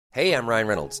Hey, I'm Ryan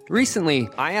Reynolds. Recently,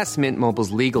 I asked Mint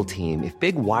Mobile's legal team if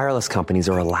big wireless companies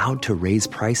are allowed to raise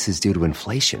prices due to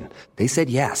inflation. They said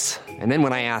yes. And then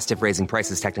when I asked if raising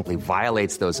prices technically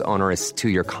violates those onerous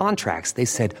two-year contracts, they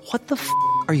said, "What the f***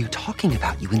 are you talking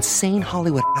about, you insane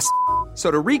Hollywood ass?" So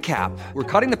to recap, we're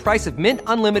cutting the price of Mint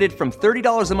Unlimited from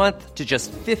 $30 a month to just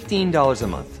 $15 a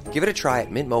month. Give it a try at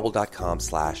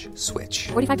mintmobile.com/switch.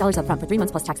 $45 up front for 3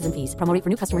 months plus taxes and fees. Promo rate for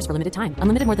new customers for limited time.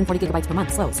 Unlimited more than 40 gigabytes per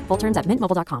month. Slows full terms at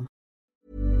mintmobile.com.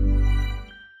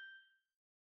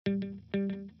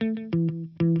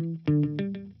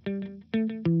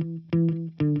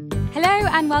 Hello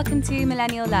and welcome to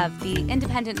Millennial Love, the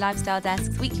Independent Lifestyle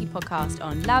Desk's weekly podcast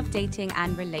on love, dating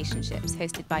and relationships,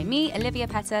 hosted by me, Olivia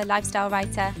Petter, lifestyle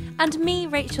writer, and me,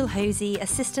 Rachel Hosey,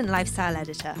 assistant lifestyle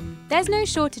editor. There's no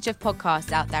shortage of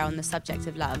podcasts out there on the subject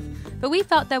of love, but we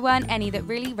felt there weren't any that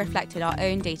really reflected our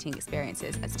own dating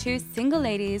experiences as two single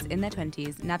ladies in their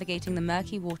 20s navigating the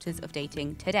murky waters of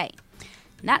dating today.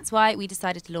 And that's why we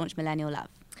decided to launch Millennial Love.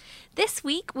 This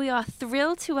week, we are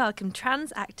thrilled to welcome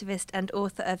trans activist and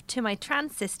author of To My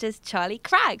Trans Sisters, Charlie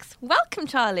Craggs. Welcome,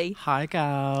 Charlie. Hi,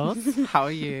 girls. How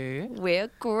are you? We're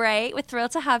great. We're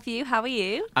thrilled to have you. How are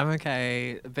you? I'm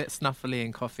okay. A bit snuffly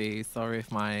and coffee. Sorry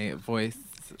if my voice...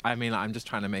 I mean, I'm just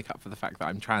trying to make up for the fact that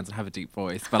I'm trans and have a deep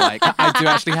voice. But, I do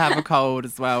actually have a cold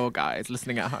as well, guys,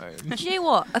 listening at home. Do you know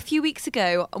what? A few weeks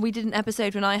ago, we did an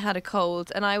episode when I had a cold,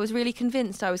 and I was really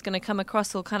convinced I was going to come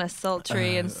across all kind of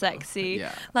sultry and sexy.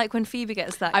 Yeah. Like when Phoebe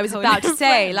gets that I was cold about to in say,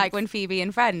 Friends. like when Phoebe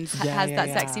in Friends has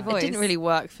that sexy voice. It didn't really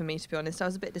work for me, to be honest. I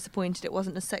was a bit disappointed it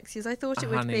wasn't as sexy as I thought it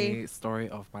would Honey, be. story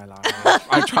of my life.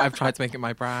 I've tried to make it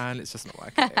my brand. It's just not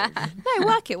working. No,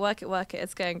 work it.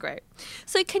 It's going great.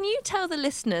 So can you tell the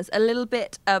listeners a little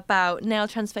bit about nail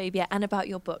transphobia and about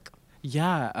your book?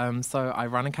 Yeah, so I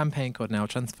run a campaign called Nail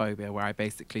Transphobia where I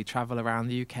basically travel around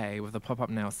the UK with a pop-up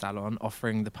nail salon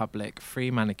offering the public free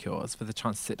manicures for the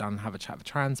chance to sit down and have a chat with a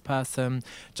trans person,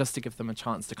 just to give them a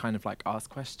chance to kind of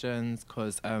ask questions,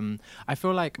 because I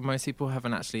feel like most people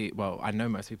haven't actually, well, I know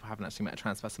most people haven't actually met a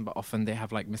trans person, but often they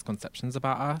have misconceptions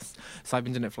about us. So I've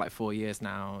been doing it for 4 years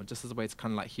now, just as a way to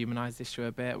kind of humanise the issue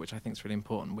a bit, which I think is really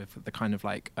important with the kind of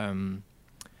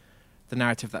the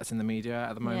narrative that's in the media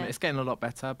at the moment. Yeah. It's getting a lot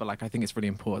better, but I think it's really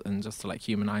important just to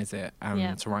humanize it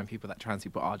and to remind people that trans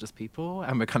people are just people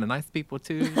and we're kind of nice people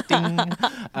too. Ding.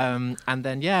 And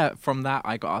then from that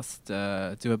I got asked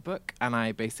to do a book, and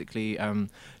I basically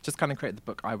just kind of created the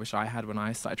book I Wish I Had when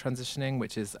I started transitioning,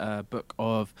 which is a book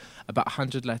of about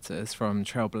 100 letters from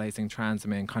trailblazing trans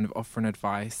women, kind of offering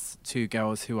advice to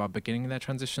girls who are beginning their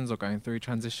transitions or going through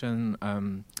transition.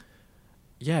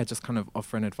 Just kind of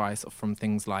offering advice from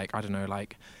things like, I don't know,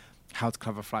 how to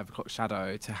cover 5 o'clock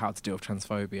shadow, to how to deal with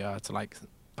transphobia, to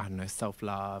I don't know,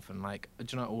 self-love, and do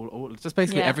you know, all just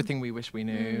basically everything we wish we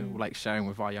knew, sharing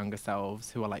with our younger selves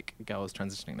who are girls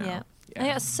transitioning now. Yeah. I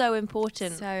think that's so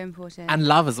important. So important. And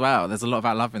love as well. There's a lot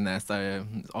about love in there, so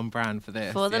it's on brand for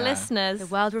this. For the listeners. The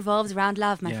world revolves around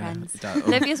love, my friends.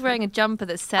 Olivia's wearing a jumper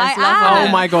that says I love am. on it.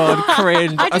 Oh my God,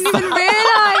 cringe. I didn't even realise.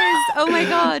 Oh my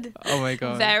God. Oh my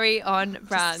God. Very on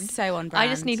brand. Just so on brand. I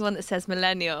just need one that says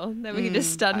millennial. Then we can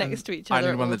just stand next to each other.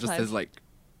 I need one all that the just time. says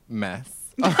mess.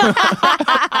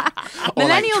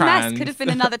 Millennial Mess trans. could have been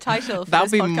another title for That'll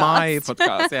this be podcast. my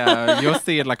podcast. Yeah, you'll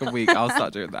see in a week. I'll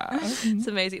start doing that. It's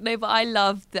amazing. No, but I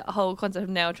love the whole concept of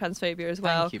nail transphobia as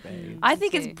well. Thank you, babe. I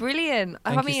think Thank it's you. brilliant.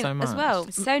 Thank I you mean, so as much. well.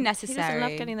 It's so Who necessary. doesn't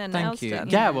love getting their nails Thank you. done?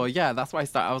 Yeah, that's why I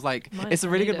started. I was like, Might it's a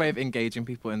really need good way it. of engaging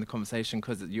people in the conversation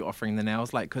because you're offering the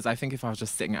nails. Because I think if I was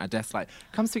just sitting at a desk,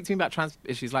 come speak to me about trans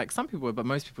issues, some people would, but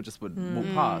most people just would walk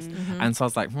past. Mm-hmm. And so I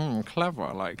was like,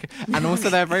 clever. And also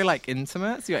they're very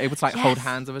intimate, so you're able to hold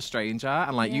hands with a stranger.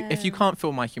 And if you can't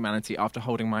feel my humanity after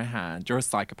holding my hand, you're a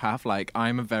psychopath.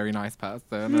 I'm a very nice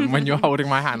person, and when you're holding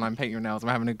my hand, I'm painting your nails, I'm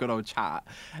having a good old chat.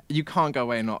 You can't go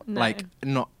away and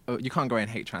you can't go away and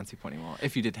hate trans people anymore.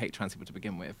 If you did hate trans people to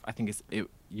begin with, I think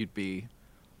you'd be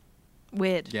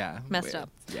Weird. Yeah. Messed weird. up.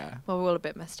 Yeah. Well, we're all a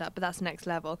bit messed up, but that's next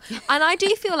level. And I do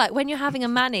feel like when you're having a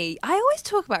mani, I always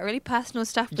talk about really personal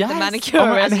stuff with the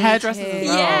manicurist. And hairdressers as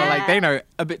well. Yeah. They know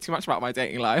a bit too much about my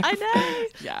dating life. I know.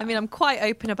 Yeah. I mean, I'm quite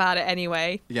open about it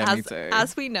anyway. Yeah, me too.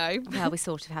 As we know. Well, we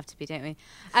sort of have to be, don't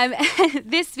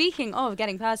we? Speaking of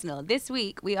getting personal, this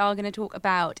week we are going to talk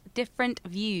about different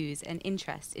views and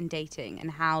interests in dating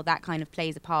and how that kind of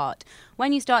plays a part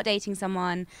when you start dating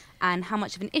someone, and how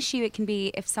much of an issue it can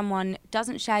be if someone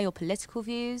doesn't share your political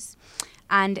views,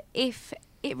 and if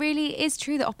it really is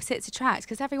true that opposites attract,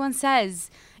 because everyone says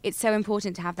it's so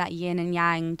important to have that yin and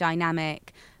yang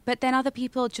dynamic, but then other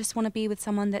people just want to be with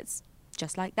someone that's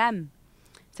just like them.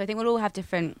 So I think we'll all have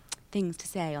different things to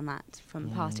say on that from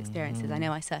past experiences. I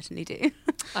know I certainly do.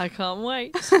 I can't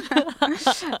wait.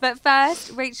 But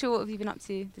first, Rachel, what have you been up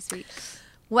to this week?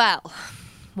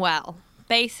 Well,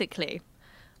 basically,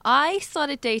 I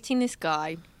started dating this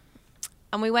guy,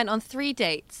 and we went on 3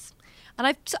 dates. And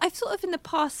I've sort of in the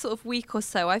past sort of week or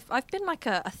so, I've been like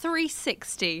a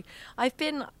 360. I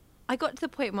got to the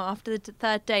point where after the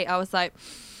 3rd date, I was like,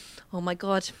 oh my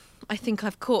God, I think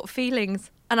I've caught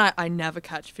feelings. And I never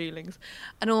catch feelings.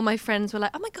 And all my friends were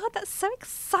like, oh my God, that's so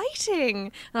exciting.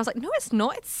 And I was like, no, it's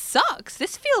not. It sucks.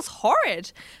 This feels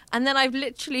horrid. And then I've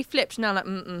literally flipped. Now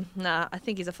I'm like, nah, I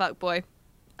think he's a fuckboy.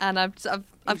 And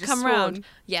I've come round.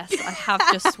 Yes, I have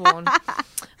just sworn.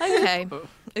 Okay.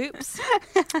 Oops.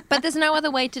 But there's no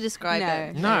other way to describe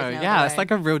it. No, yeah, it's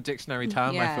like a real dictionary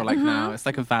term, I feel like now. It's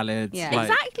like a valid, like,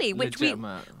 exactly, which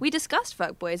legitimate. we discussed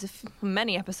fuckboys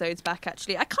many episodes back,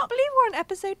 actually. I can't believe we're on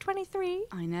episode 23.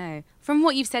 I know. From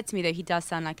what you've said to me, though, he does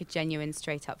sound like a genuine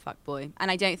straight-up fuckboy. And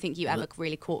I don't think you ever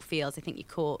really caught feels. I think you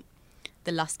caught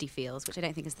the lusty feels, which I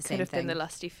don't think is the same thing. Could have been the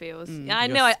lusty feels. Mm. Yeah, I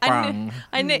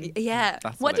know. Yeah.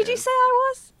 What did you say I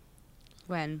was?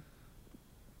 When?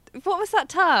 What was that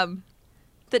term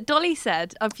that Dolly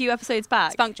said a few episodes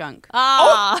back? Spunk drunk.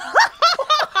 Ah.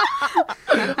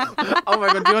 Oh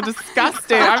my God, you're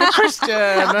disgusting. I'm a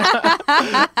Christian.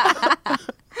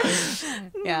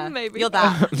 Yeah, maybe you're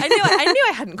that. I knew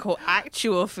I hadn't caught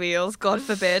actual feels, God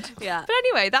forbid. Yeah. But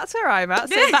anyway, that's where I'm at.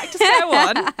 So back to square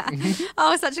one.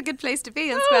 Oh, such a good place to be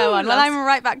in square one. Well, I'm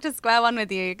right back to square one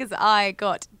with you because I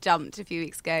got dumped a few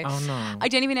weeks ago. Oh no. I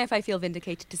don't even know if I feel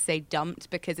vindicated to say dumped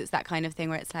because it's that kind of thing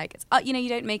where it's like, you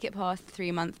don't make it past the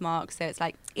 3-month mark. So it's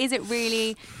like, is it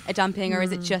really a dumping or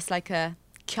is it just like a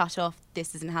cut off,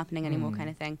 this isn't happening anymore kind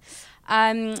of thing?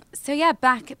 So yeah,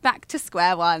 back to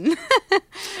square one.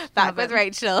 Back with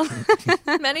Rachel.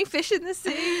 Many fish in the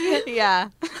sea. Yeah.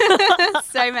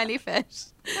 So many fish.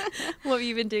 What have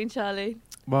you been doing, Charlie?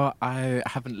 Well, I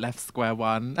haven't left square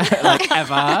one, like,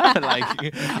 ever.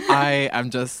 Like, I am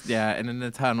just, in an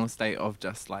eternal state of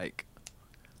just, like,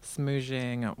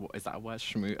 smoozing. What is that a word?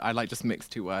 Schmoo. I like just mix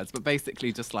 2 words, but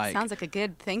basically just like sounds like a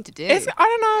good thing to do. I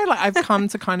don't know. Like I've come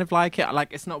to kind of like it.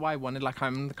 Like it's not what I wanted. Like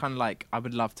I'm kind of like I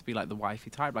would love to be like the wifey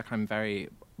type. Like I'm very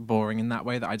boring in that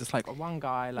way that I just like one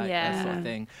guy like that sort of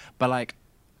thing. But like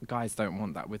guys don't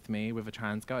want that with me with a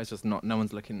trans girl. It's just not. No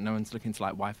one's looking to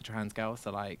like wife a trans girl.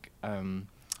 So like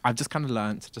I've just kind of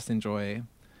learned to just enjoy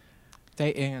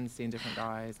dating and seeing different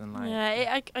guys and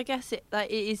like I guess it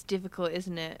is difficult,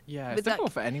 isn't it? Yeah, it's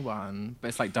difficult for anyone, but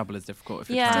it's like double as difficult if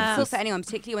you're it's difficult for anyone,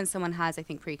 particularly when someone has, I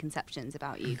think, preconceptions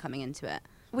about you coming into it.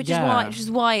 Which is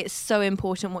why it's so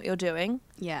important what you're doing.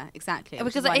 Yeah, exactly.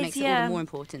 Because it makes it all the more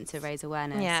important to raise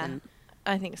awareness. Yeah. And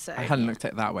I think so. I hadn't looked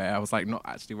at it that way. I was like, not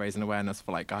actually raising awareness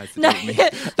for like guys to date me.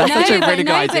 That's such a really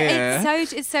good idea.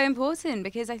 But it's so important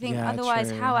because I think otherwise,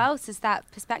 how else is that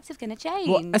perspective going to change?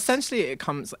 Well, essentially,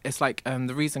 it's like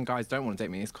the reason guys don't want to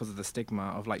date me is because of the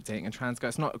stigma of like dating a trans girl.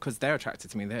 It's not because they're attracted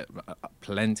to me.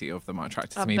 Plenty of them are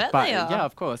attracted to me. Bet but they are. yeah,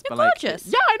 of course. You're but like, gorgeous.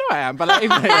 yeah, I know I am. But like,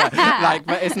 like,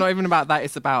 but it's not even about that.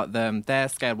 It's about them. They're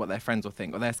scared what their friends will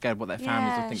think, or they're scared what their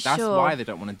families will think. That's why they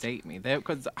don't want to date me.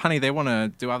 Because, honey, they want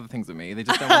to do other things with me. They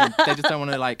just don't want to. They just don't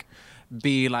want to like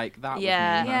be like that with me. You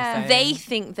know what I'm saying? They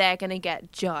think they're gonna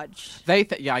get judged.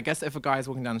 I guess if a guy's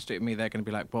walking down the street with me, they're gonna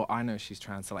be like, well, I know she's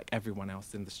trans, so like everyone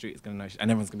else in the street is gonna know,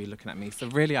 and everyone's gonna be looking at me. So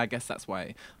really, I guess that's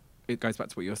why it goes back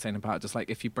to what you were saying about just like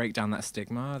if you break down that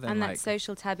stigma, then and like, that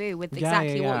social taboo with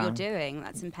exactly what you're doing.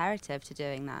 That's imperative to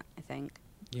doing that, I think.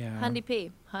 Yeah. Handy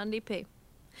P.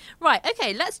 Right.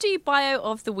 Okay. Let's do bio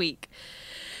of the week.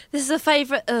 This is a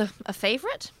favourite. A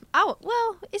favourite? Oh,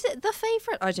 well, is it the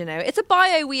favourite? I don't know. It's a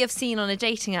bio we have seen on a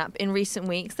dating app in recent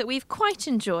weeks that we've quite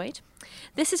enjoyed.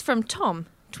 This is from Tom,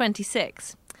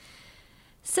 26.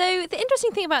 So the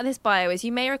interesting thing about this bio is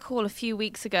you may recall a few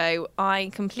weeks ago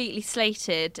I completely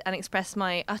slated and expressed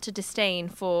my utter disdain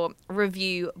for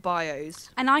review bios.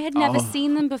 And I had never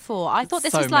seen them before. I thought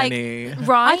this so was like many.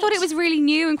 right. I thought it was really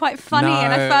new and quite funny. No.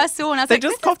 And I first saw and I was they like,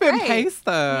 just this copy is and great. paste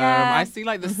them. Yeah. I see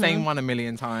like the same one a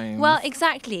million times. Well,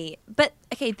 exactly. But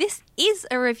okay, this is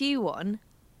a review one,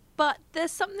 but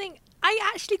there's something I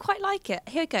actually quite like it.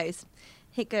 Here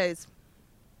it goes.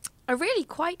 A really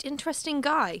quite interesting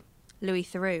guy. Louis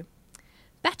Theroux.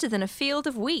 Better than a field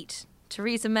of wheat,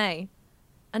 Theresa May.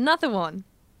 Another one,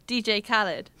 DJ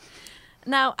Khaled.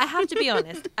 Now, I have to be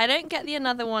honest, I don't get the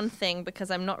another one thing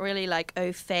because I'm not really like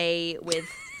au fait with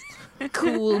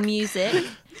cool music,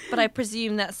 but I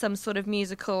presume that's some sort of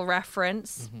musical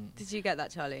reference. Mm-hmm. Did you get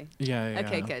that, Charlie? Yeah.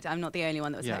 Okay, good. I'm not the only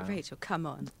one that was like, Rachel, come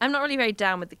on. I'm not really very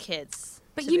down with the kids.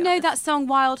 But you know that song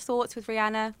Wild Thoughts with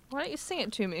Rihanna? Why don't you sing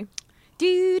it to me?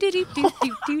 Do do do do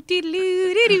do do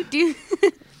do do do.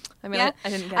 I mean, Yeah, I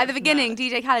didn't get at it the from beginning, that.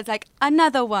 DJ Khaled's like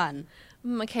another one.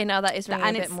 Okay, now that is ringing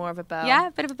And a bit it's- more of a bell. Yeah,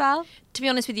 bit of a bell. To be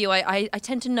honest with you, I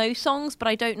tend to know songs, but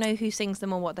I don't know who sings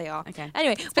them or what they are. Okay.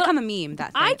 Anyway, It's become a meme.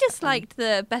 That thing. I It's just funny. liked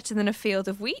the Better Than a Field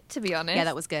of Wheat, to be honest. Yeah,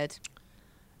 that was good.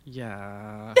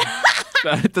 Yeah.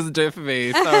 That doesn't do it for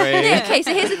me. Sorry. Okay,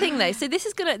 so here's the thing though. So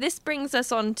this brings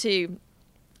us on to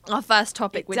our first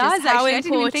topic, which does, is how actually. I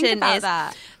didn't even think important about is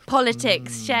that.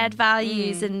 politics, shared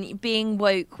values, and being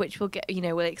woke, which we'll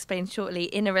explain shortly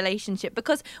in a relationship.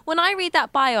 Because when I read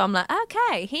that bio, I'm like,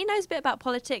 okay, he knows a bit about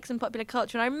politics and popular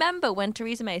culture. And I remember when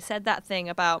Theresa May said that thing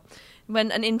about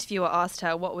when an interviewer asked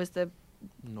her what was the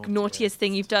naughtiest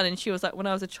thing you've done, and she was like, when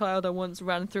I was a child I once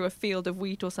ran through a field of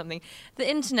wheat or something. The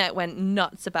internet went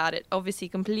nuts about it, obviously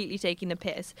completely taking the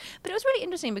piss. But it was really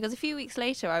interesting because a few weeks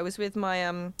later I was with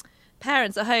my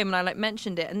parents at home, and I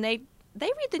mentioned it, and they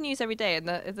read the news every day, and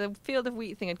the field of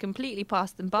wheat thing had completely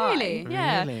passed them by. Really?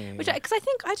 Yeah. Really? Which because I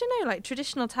think, I don't know,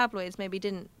 traditional tabloids maybe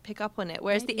didn't pick up on it,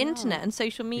 whereas the internet and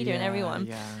social media and everyone,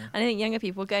 Yeah. and I think younger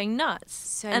people were going nuts.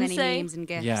 So and many memes and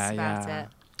gifs Yeah, about yeah. it.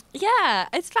 Yeah,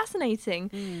 it's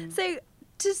fascinating. So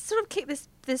to sort of kick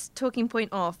this talking point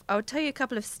off, I'll tell you a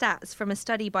couple of stats from a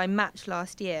study by Match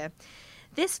last year.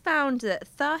 This found that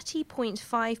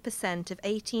 30.5% of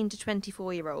 18 to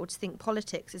 24-year-olds think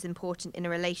politics is important in a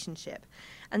relationship,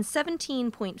 and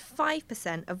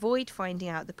 17.5% avoid finding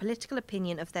out the political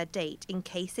opinion of their date in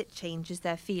case it changes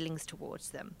their feelings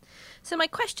towards them. So my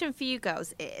question for you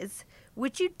girls is,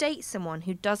 would you date someone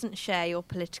who doesn't share your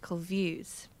political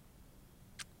views?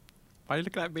 Why are you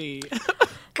looking at me?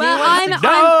 Well, I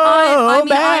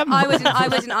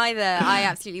wouldn't either. I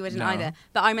absolutely wouldn't No. either.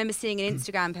 But I remember seeing an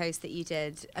Instagram post that you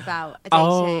did about a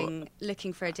Oh. dating,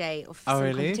 looking for a date or for Oh, some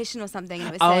really? competition or something, and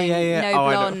it was Oh, saying yeah. no Oh,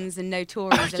 I know. blondes and no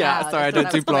Tories allowed. Yeah, sorry, I thought don't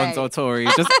that do was blondes great. or Tories.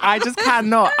 I just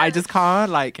cannot. I just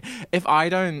can't. Like, if I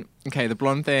don't, okay, the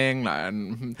blonde thing,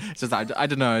 it's just I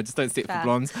don't know. I just don't see it Fair. for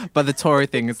blondes. But the Tory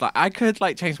thing is like, I could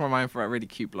change my mind for a really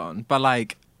cute blonde, but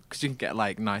because you can get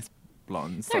nice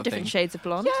blondes. There are sort of different thing. shades of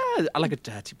blonde. Yeah, I like a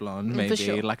dirty blonde, For maybe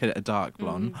sure. like a dark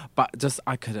blonde, but just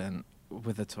I couldn't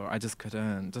with a Tory. I just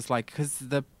couldn't. Just because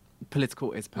the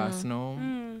political is personal.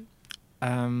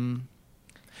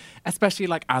 Especially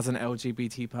as an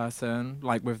LGBT person,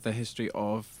 with the history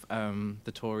of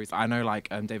the Tories. I know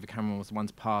David Cameron was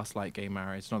once past gay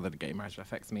marriage. Not that gay marriage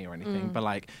affects me or anything,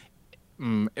 but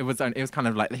it was kind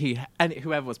of he and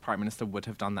whoever was prime minister would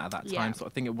have done that at that time, Yeah. sort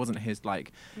of thing. It wasn't his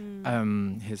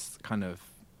his kind of,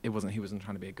 he wasn't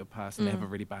trying to be a good person. They have a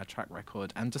really bad track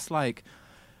record, and just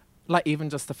even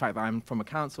just the fact that I'm from a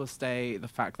council estate, the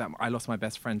fact that I lost my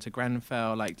best friend to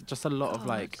Grenfell, just a lot of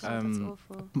that's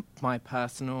awful. my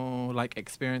personal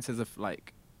experiences of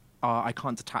I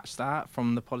can't detach that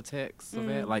from the politics of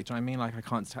it. Do you know what I mean? I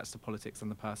can't detach the politics and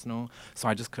the personal. So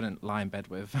I just couldn't lie in bed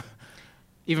with.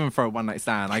 Even for a one night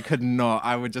stand, I could not.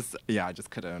 I just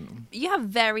couldn't. You have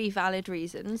very valid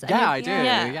reasons. And Yeah, you're-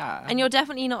 I do. Yeah. And you're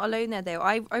definitely not alone there, though.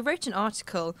 I wrote an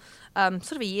article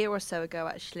sort of a year or so ago,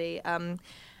 actually,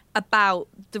 about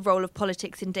the role of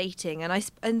politics in dating.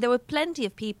 And there were plenty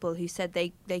of people who said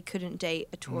they couldn't date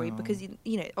a Tory because,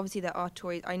 obviously there are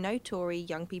Tories. I know Tory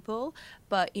young people,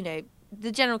 but,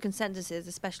 the general consensus is,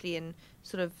 especially in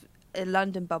sort of a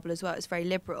London bubble as well, it's very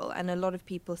liberal, and a lot of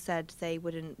people said they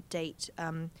wouldn't date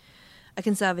a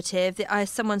Conservative.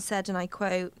 Someone said, and I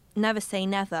quote, "Never say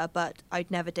never, but I'd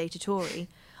never date a Tory.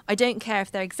 I don't care if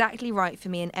they're exactly right for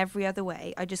me in every other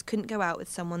way. I just couldn't go out with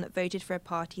someone that voted for a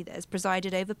party that has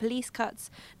presided over police cuts,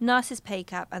 nurses' pay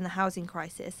cap, and the housing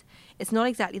crisis. It's not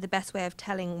exactly the best way of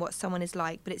telling what someone is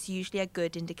like, but it's usually a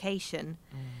good indication."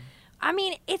 I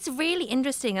mean, it's really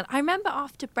interesting. And I remember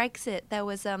after Brexit, there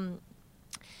was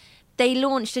they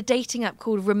launched a dating app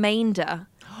called Remainder,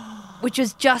 which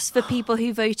was just for people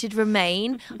who voted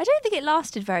Remain. I don't think it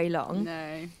lasted very long.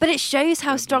 No. But it shows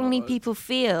how strongly people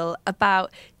feel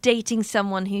about dating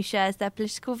someone who shares their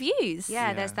political views.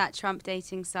 Yeah, there's that Trump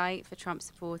dating site for Trump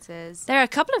supporters. There are a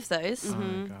couple of those.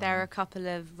 There are a couple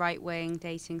of right-wing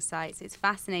dating sites. It's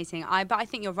fascinating. But I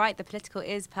think you're right. The political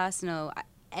is personal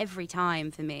every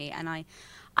time for me, and I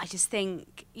just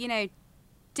think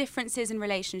differences in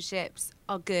relationships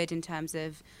are good in terms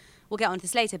of, we'll get onto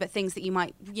this later, but things that you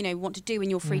might want to do in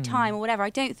your free time or whatever. I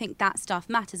don't think that stuff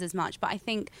matters as much, but I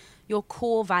think your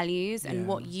core values and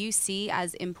what you see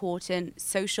as important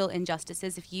social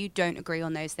injustices, if you don't agree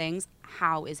on those things,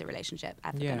 how is a relationship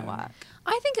ever going to work?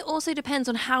 I think it also depends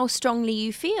on how strongly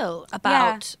you feel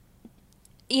about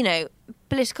you know,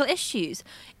 political issues.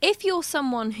 If you're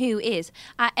someone who is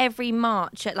at every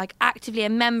march, like actively a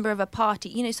member of a party,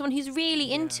 you know, someone who's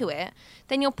really into it,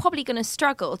 then you're probably going to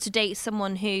struggle to date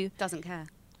someone who Doesn't care.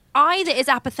 either is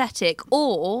apathetic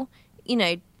or, you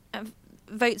know,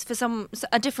 votes for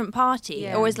a different party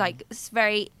or is like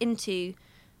very into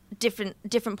different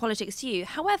politics to you.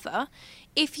 However,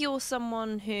 if you're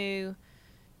someone who, you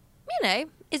know,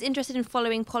 is interested in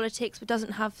following politics but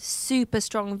doesn't have super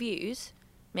strong views,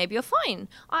 maybe you're fine.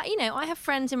 I have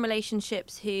friends in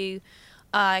relationships who,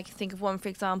 I can think of one, for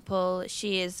example,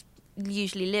 she is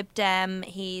usually Lib Dem,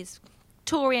 he's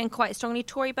Tory and quite strongly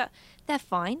Tory, but they're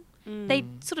fine. They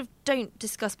sort of don't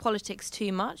discuss politics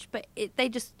too much, but it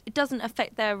doesn't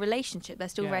affect their relationship. They're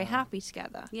still very happy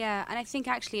together. Yeah, and I think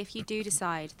actually if you do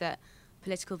decide that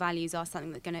political values are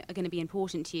something that are going to be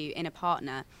important to you in a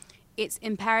partner, it's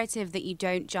imperative that you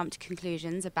don't jump to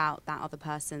conclusions about that other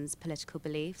person's political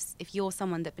beliefs. If you're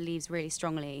someone that believes really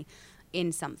strongly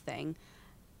in something,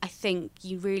 I think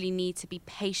you really need to be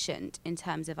patient in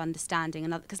terms of understanding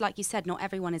another, because like you said, not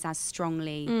everyone is as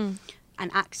strongly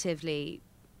and actively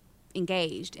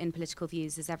engaged in political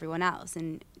views as everyone else,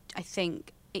 and I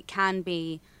think it can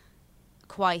be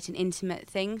quite an intimate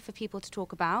thing for people to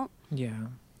talk about.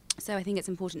 So I think it's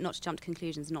important not to jump to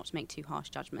conclusions, not to make too harsh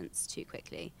judgments too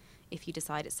quickly. If you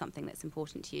decide it's something that's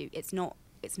important to you, it's not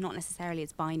necessarily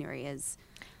as binary as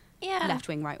left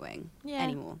wing, right wing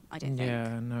anymore, I don't think.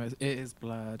 Yeah, no, it is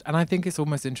blurred. And I think it's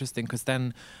almost interesting because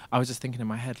then I was just thinking in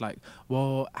my head, like,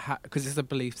 well, because it's a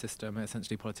belief system,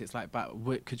 essentially politics, like, but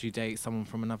could you date someone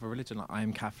from another religion? Like,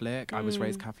 I'm Catholic, I was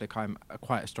raised Catholic, I'm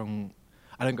quite a strong,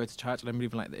 I don't go to church, I don't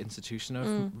believe in like the institution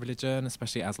of religion,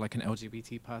 especially as like an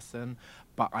LGBT person,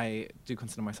 but I do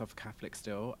consider myself a Catholic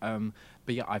still.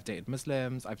 But yeah, I've dated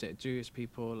Muslims, I've dated Jewish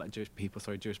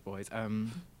boys.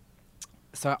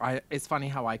 So it's funny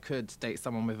how I could date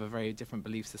someone with a very different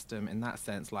belief system in that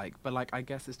sense, like, but like I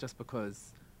guess it's just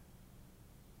because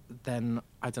then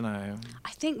I don't know.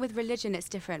 I think with religion it's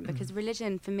different because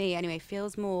religion for me anyway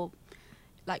feels more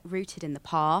like rooted in the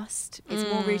past. It's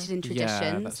more rooted in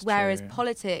traditions, that's whereas true.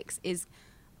 politics is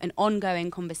an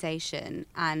ongoing conversation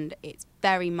and it's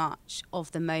very much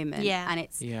of the moment. And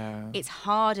it's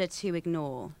harder to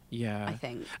ignore. I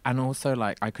think. And also,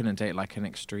 like, I couldn't date like an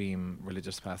extreme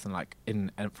religious person, like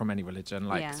from any religion,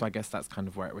 like. So I guess that's kind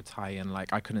of where it would tie in.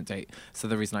 Like, I couldn't date. So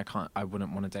the reason I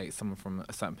wouldn't want to date someone from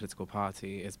a certain political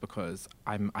party is because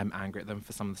I'm angry at them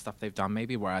for some of the stuff they've done,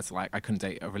 maybe. Whereas, like, I couldn't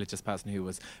date a religious person who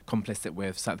was complicit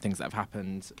with certain things that have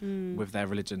happened with their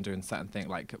religion, doing certain things.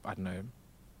 Like, I don't know.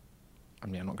 I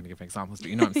mean, I'm not going to give examples,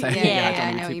 but you know what I'm saying?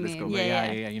 I know what you mean.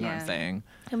 You know what I'm saying?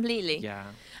 Completely. Yeah.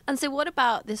 And so what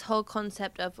about this whole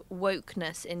concept of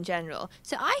wokeness in general?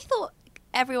 So I thought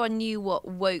everyone knew what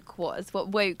woke was, what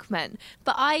woke meant.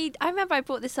 But I remember I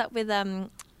brought this up with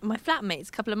my flatmates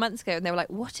a couple of months ago, and they were like,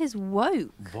 what is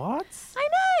woke? What? I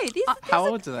know. These how are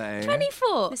old are they?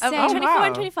 24. The same. 24 wow.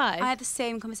 and 25. I had the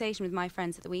same conversation with my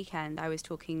friends at the weekend. I was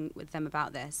talking with them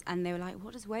about this, and they were like,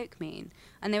 what does woke mean?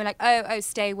 And they were like, oh,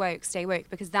 stay woke,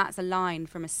 because that's a line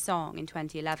from a song in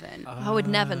 2011. I would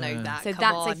never know that. So Come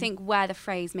that's, on. I think, where the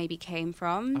phrase maybe came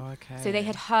from. Oh, okay. So they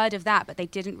had heard of that, but they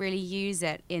didn't really use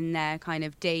it in their kind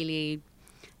of daily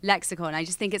lexicon. I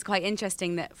just think it's quite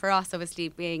interesting that for us, obviously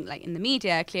being like in the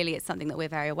media, clearly it's something that we're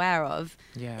very aware of,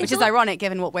 which is ironic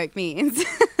given what woke means.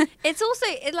 It's also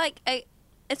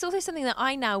it's also something that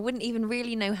I now wouldn't even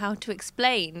really know how to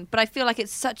explain, but I feel like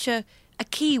it's such a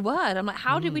key word. I'm like,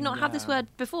 how did we not have this word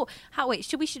before? We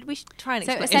should try and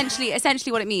explain. So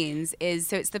essentially what it means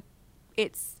is,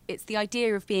 it's the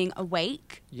idea of being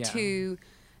awake to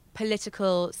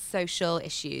political, social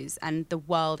issues and the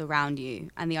world around you,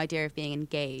 and the idea of being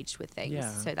engaged with things.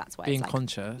 So that's why being it's like,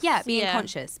 conscious. Being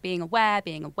conscious, being aware,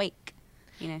 being awake.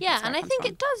 You know, yeah, and I think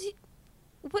it does.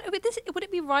 Would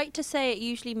it be right to say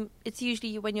it's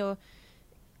usually when you're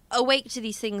awake to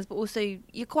these things, but also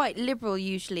you're quite liberal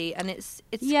usually, and it's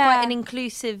quite an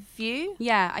inclusive view?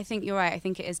 Yeah, I think you're right. I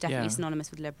think it is definitely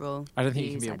synonymous with liberal. I don't think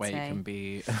you views, can be awake I'd say. and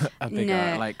be a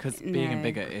bigot, because being a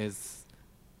bigot is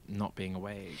not being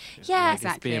awake. Yeah,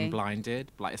 exactly. It's being blinded.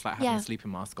 Like, it's like having a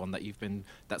sleeping mask on that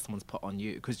someone's put on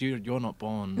you, because you're not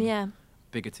born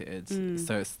bigoted.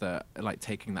 So it's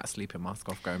taking that sleeping mask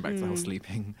off, going back to the whole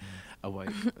sleeping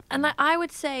awake. And I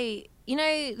would say, you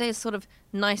know, there's sort of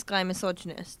nice guy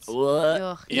misogynists.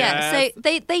 Ugh. Yeah, so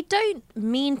they don't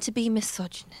mean to be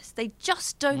misogynist. They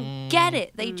just don't get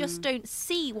it. They just don't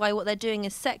see why what they're doing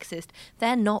is sexist.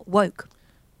 They're not woke.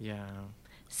 Yeah.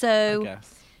 So I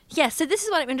guess. Yeah, so this is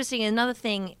what I'm interested in. Another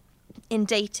thing in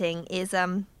dating is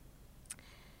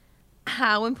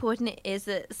how important it is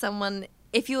that someone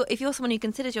if you're someone who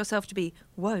considers yourself to be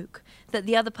woke, that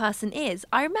the other person is.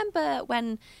 I remember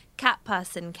when Cat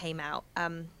Person came out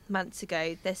months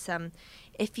ago. This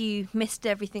if you missed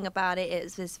everything about it,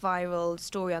 it's this viral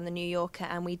story on the New Yorker,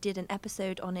 and we did an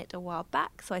episode on it a while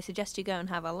back. So I suggest you go and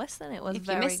have a listen. It was If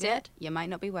very you missed good. it, you might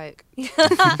not be woke.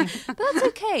 But that's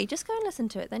okay. Just go and listen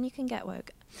to it. Then you can get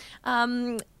woke.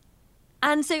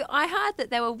 And so I heard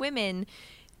that there were women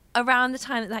around the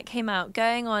time that came out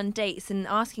going on dates and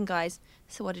asking guys,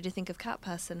 so what did you think of Cat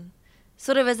Person?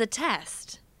 Sort of as a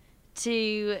test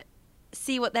to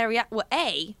see what their well,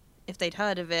 A, if they'd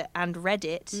heard of it and read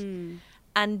it,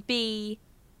 and B,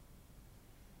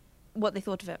 what they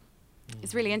thought of it.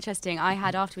 It's really interesting. I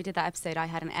had, after we did that episode, I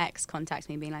had an ex contact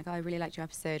me being like, oh, I really liked your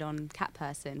episode on Cat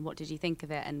Person. What did you think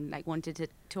of it? And like wanted to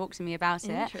talk to me about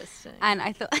it. Interesting. And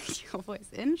I thought, your voice,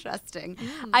 interesting.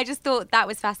 I just thought that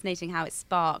was fascinating how it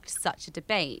sparked such a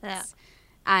debate. Yeah.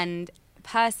 And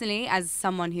personally, as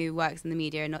someone who works in the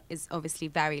media and is obviously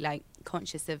very like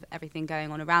conscious of everything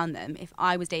going on around them, if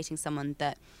I was dating someone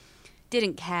that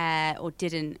didn't care or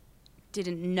didn't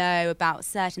know about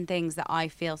certain things that I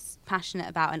feel passionate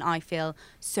about and I feel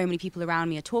so many people around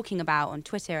me are talking about on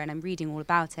Twitter and I'm reading all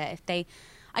about it, if they,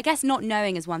 I guess not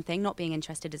knowing is one thing, not being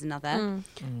interested is another.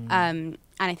 And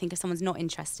I think if someone's not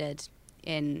interested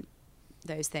in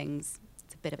those things,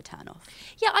 it's a bit of a turn off.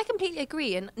 Yeah, I completely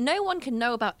agree. And no one can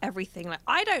know about everything. Like,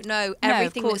 I don't know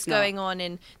everything course that's not. going on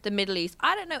in the Middle East.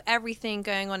 I don't know everything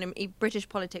going on in British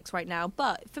politics right now.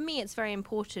 But for me, it's very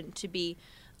important to be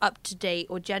up to date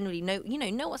or generally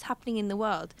know what's happening in the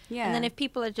world. Yeah. And then if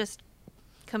people are just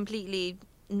completely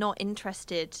not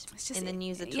interested in the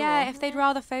news at all. Yeah, if they'd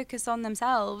rather focus on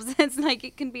themselves. It's like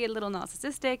it can be a little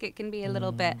narcissistic, it can be a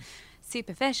little bit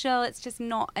superficial. It's just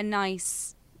not a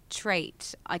nice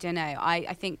trait. I don't know.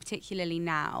 I think particularly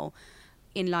now,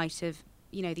 in light of,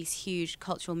 you know, these huge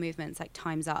cultural movements like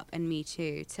Time's Up and Me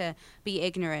Too, to be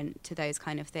ignorant to those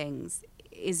kind of things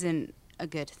isn't a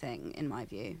good thing, in my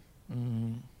view.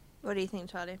 What do you think,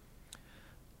 Charlie?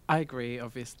 I agree,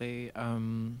 obviously.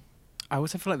 I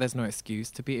also feel like there's no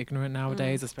excuse to be ignorant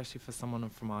nowadays, especially for someone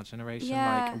from our generation.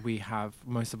 Yeah. Like,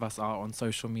 most of us are on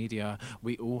social media.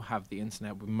 We all have the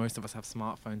internet. Most of us have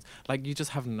smartphones. Like, you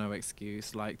just have no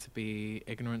excuse, like, to be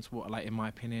ignorant to what, like, in my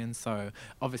opinion. So,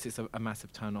 obviously, it's a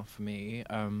massive turn off for me.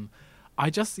 I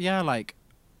don't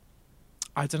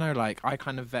know, like, I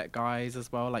kind of vet guys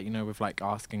as well, like, you know, with, like,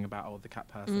 asking about, the Cat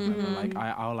Person, whatever. Like,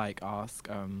 I'll, like, ask,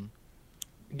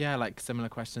 like, similar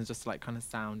questions just to, like, kind of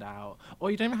sound out.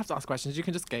 Or you don't even have to ask questions, you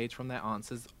can just gauge from their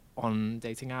answers on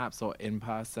dating apps or in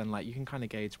person. Like, you can kind of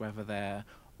gauge whether they're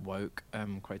woke,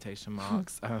 quotation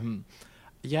marks.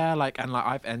 Like, and, like,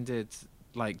 I've ended,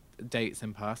 like, dates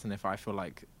in person if I feel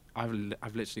like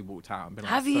I've literally walked out and been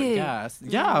like, Have you? Yes.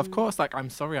 Yeah, of course. Like, I'm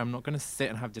sorry, I'm not going to sit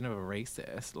and have dinner with a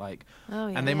racist. Like,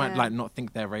 and they might, like, not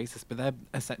think they're racist, but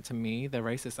to me, they're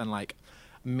racist. And, like,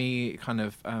 me kind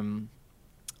of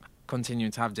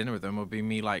continuing to have dinner with them would be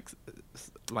me, like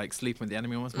sleeping with the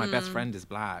enemy almost. My best friend is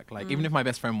black. Like, even if my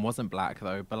best friend wasn't black,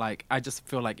 though, but, like, I just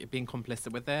feel like being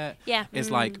complicit with it is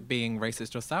like being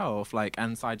racist yourself. Like,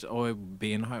 and so or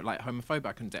being like homophobic.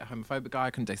 I couldn't date a homophobic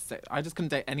guy. I just couldn't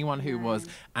date anyone who was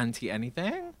anti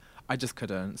anything. I just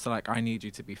couldn't. So, like, I need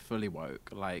you to be fully woke.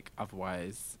 Like,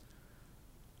 otherwise,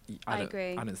 I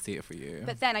agree. I don't see it for you.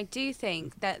 But then I do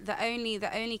think that the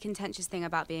only contentious thing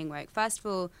about being woke, first of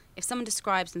all, if someone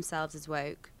describes themselves as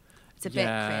woke, it's a bit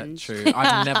cringe. True.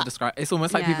 I've never described. It's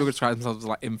almost like people describe themselves as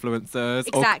like influencers.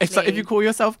 Exactly. Or if you call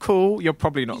yourself cool, you're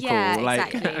probably not cool.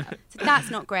 Like, exactly. So that's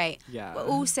not great. Yeah. But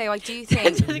also, I do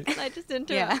think. Can I just interrupt?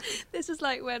 Yeah. This was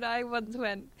like when I once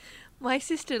went. My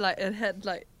sister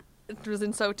was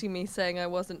insulting me, saying I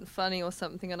wasn't funny or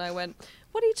something, and I went,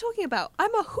 "What are you talking about?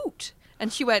 I'm a hoot."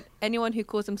 And she went, "Anyone who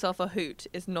calls himself a hoot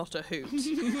is not a hoot."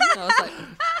 And I was like,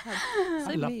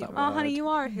 I love that word. Oh, honey, you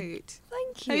are a hoot.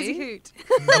 "Thank you." Hosey hoot.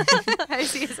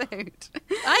 Hosey is a hoot.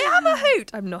 I am a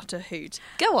hoot. I'm not a hoot.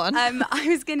 Go on. I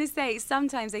was going to say,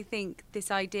 sometimes I think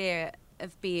this idea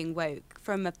of being woke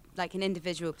from an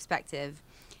individual perspective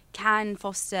can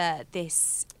foster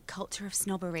this culture of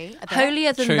snobbery. A bit.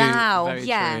 Holier than True, thou. very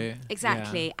Yeah, true.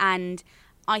 exactly. Yeah. And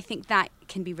I think that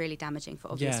can be really damaging for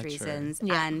obvious Yeah, true. reasons.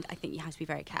 Yeah. And I think you have to be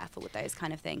very careful with those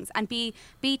kind of things and be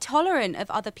tolerant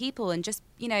of other people. And just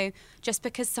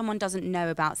because someone doesn't know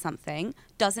about something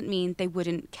doesn't mean they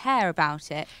wouldn't care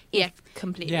about it. Yeah,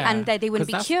 completely. Yeah. And they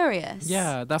wouldn't 'Cause be curious.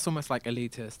 Yeah, that's almost like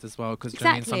elitist as well. Because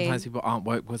Exactly. sometimes people aren't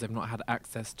woke because they've not had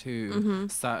access to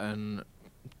certain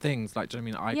things. Like, do you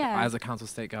know what I mean? Yeah. As a council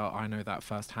estate girl, I know that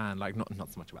firsthand. Like, not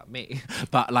so much about me,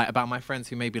 but like about my friends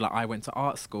who maybe like I went to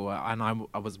art school and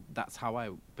I was that's how I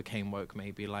became woke.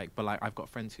 Maybe like, but like I've got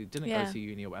friends who didn't go to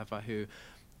uni or whatever who,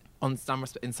 in some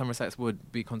respects,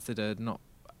 would be considered not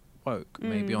woke.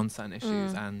 Maybe on certain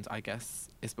issues, and I guess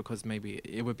it's because maybe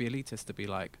it would be elitist to be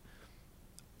like,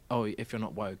 oh, if you're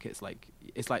not woke, it's like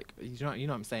you know what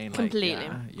I'm saying? Completely.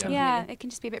 Like, Yeah, it can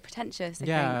just be a bit pretentious. I think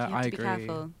you have to be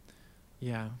careful.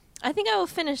 Yeah. I think I will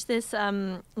finish this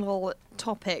little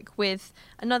topic with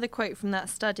another quote from that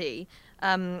study,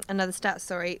 another stat,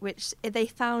 which they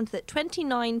found that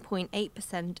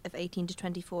 29.8% of 18 to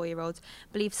 24-year-olds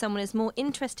believe someone is more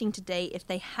interesting to date if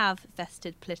they have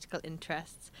vested political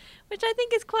interests, which I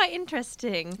think is quite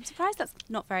interesting. I'm surprised that's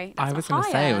not very. I was going to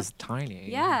say it was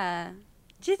tiny. Yeah.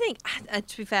 Do you think,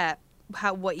 to be fair,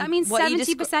 I mean,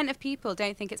 70% of people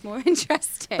don't think it's more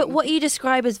interesting. But what you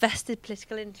describe as vested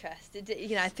political interest, I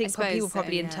think I people suppose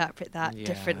probably so, yeah. interpret that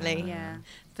differently. Yeah.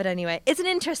 But anyway, it's an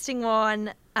interesting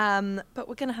one. But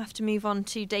we're going to have to move on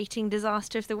to dating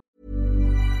disaster of the week.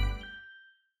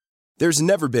 There's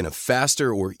never been a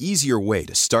faster or easier way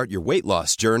to start your weight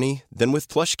loss journey than with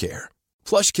PlushCare.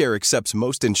 PlushCare accepts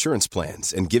most insurance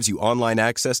plans and gives you online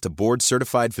access to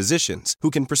board-certified physicians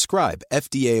who can prescribe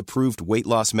FDA-approved weight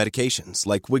loss medications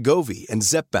like Wegovy and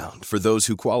Zepbound for those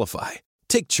who qualify.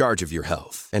 Take charge of your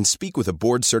health and speak with a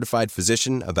board-certified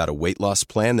physician about a weight loss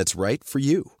plan that's right for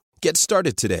you. Get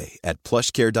started today at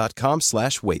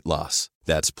plushcare.com/weightloss.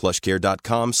 That's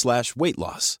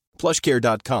plushcare.com/weightloss.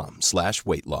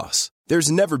 plushcare.com/weightloss.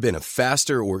 There's never been a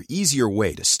faster or easier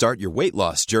way to start your weight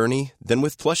loss journey than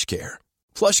with PlushCare.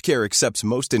 PlushCare accepts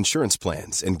most insurance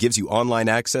plans and gives you online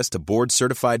access to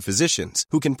board-certified physicians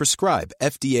who can prescribe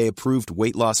FDA-approved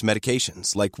weight loss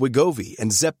medications like Wegovy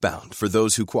and Zepbound for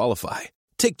those who qualify.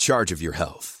 Take charge of your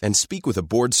health and speak with a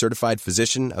board-certified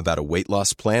physician about a weight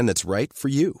loss plan that's right for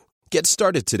you. Get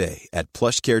started today at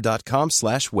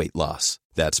plushcare.com/weightloss.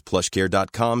 That's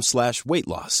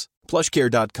plushcare.com/weightloss.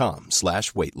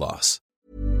 plushcare.com/weightloss.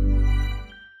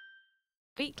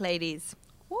 Week, ladies.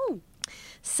 Woo.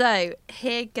 So,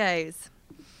 here goes.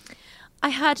 I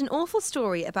heard an awful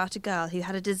story about a girl who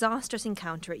had a disastrous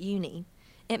encounter at uni.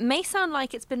 It may sound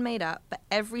like it's been made up, but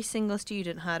every single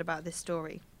student heard about this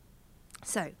story.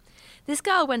 So, this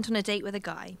girl went on a date with a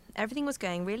guy. Everything was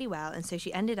going really well, and so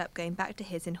she ended up going back to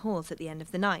his in halls at the end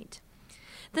of the night.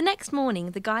 The next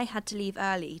morning, the guy had to leave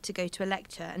early to go to a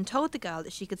lecture and told the girl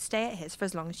that she could stay at his for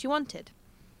as long as she wanted.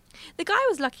 The guy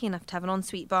was lucky enough to have an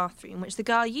ensuite bathroom, which the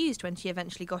girl used when she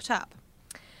eventually got up.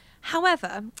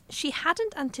 However, she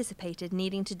hadn't anticipated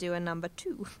needing to do a number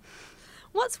 2.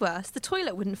 What's worse, the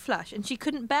toilet wouldn't flush, and she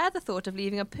couldn't bear the thought of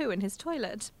leaving a poo in his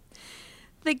toilet.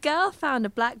 The girl found a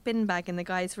black bin bag in the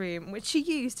guy's room, which she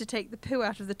used to take the poo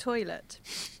out of the toilet.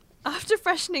 After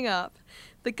freshening up,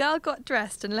 the girl got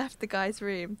dressed and left the guy's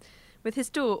room, with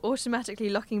his door automatically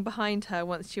locking behind her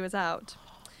once she was out.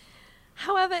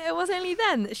 However, it was only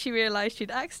then that she realised she'd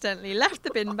accidentally left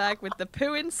the bin bag with the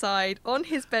poo inside on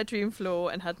his bedroom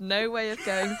floor and had no way of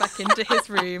going back into his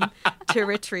room to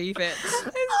retrieve it. It's just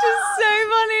so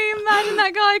funny. Imagine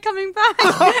that guy coming back.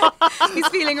 He's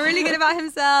feeling really good about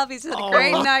himself. He's had a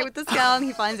great night with this girl and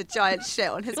he finds a giant shit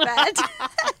on his bed.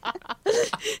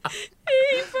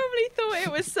 He probably thought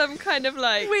it was some kind of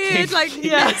like... Weird, like,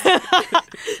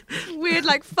 weird,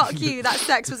 like, fuck you, that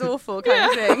sex was awful kind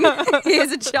of thing.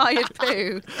 Here's a giant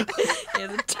poo.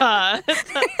 Here's a turd.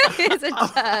 Here's a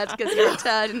turd, because you're a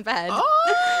turd in bed.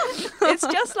 It's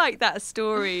just like that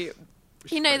story...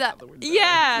 You know that,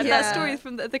 that story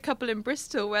from the couple in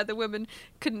Bristol where the woman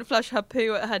couldn't flush her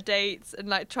poo at her dates and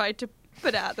like tried to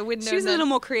put it out the window. She was a little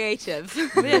more creative.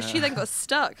 Yeah, she then got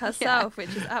stuck herself,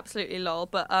 which is absolutely lol.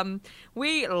 But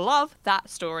we love that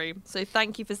story, so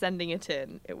thank you for sending it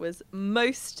in. It was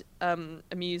most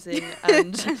amusing,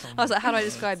 and I was like, how do I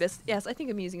describe this? Yes, I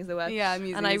think amusing is the word. Yeah,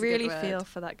 amusing. And I is a good really word. feel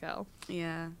for that girl.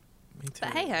 Yeah. Me too.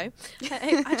 But hey ho,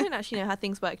 I don't actually know how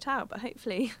things worked out, but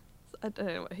hopefully. I don't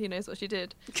know. Who knows what she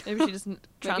did? Maybe she just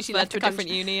transferred to a different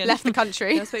uni and left the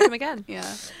country. Never spoke to him again.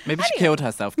 Yeah. Maybe she killed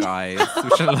herself, guys. We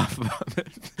shouldn't laugh about it.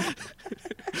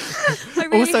 I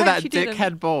really Also, hope that she didn't.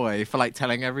 dickhead boy for like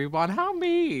telling everyone how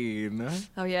mean.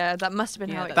 Oh yeah, that must have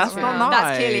been how it that's got not around. nice.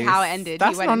 That's clearly how it ended.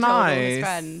 That's he went and not told all his nice.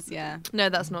 friends. Yeah. No,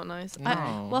 that's not nice.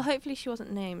 No. Well, hopefully she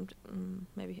wasn't named.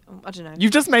 Maybe I don't know.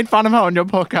 You've just made fun of her on your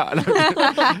podcast.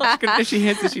 If she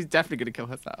hears this, she's definitely going to kill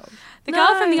herself. The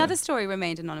girl from the No. other story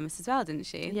remained anonymous as well, didn't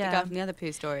she? Yeah. The girl from the other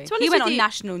poo story. To be He honest went with on you,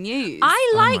 national news.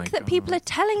 I Oh like my that people God. are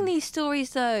telling these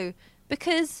stories though,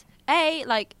 because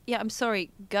I'm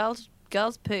sorry, girls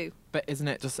poo. But isn't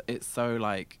it just, it's so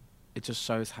like, it just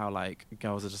shows how like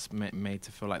girls are just made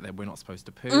to feel like we're not supposed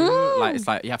to poo. Like it's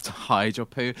like you have to hide your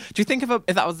poo. Do you think if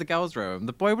that was the girls' room,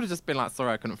 the boy would have just been like,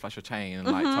 "Sorry, I couldn't flush your chain," and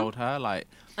like told her like,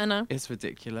 I know. It's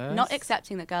ridiculous. Not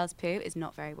accepting that girls poo is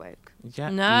not very woke. Yeah,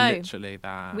 No. literally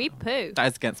that. We poo. That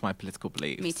is against my political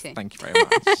beliefs. Me too. Thank you very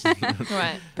much.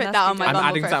 Right. Put That's that on good. my I'm Bumble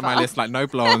adding that on my profile. list, like no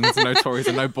blondes, no Tories,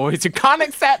 and no boys who can't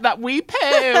accept that we poo.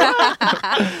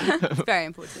 It's very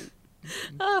important.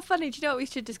 Oh, funny. Do you know what we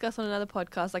should discuss on another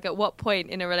podcast? Like, at what point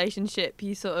in a relationship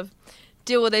you sort of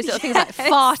do all those sort of things, like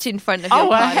fart in front of your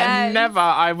partner? Never.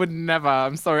 I would never.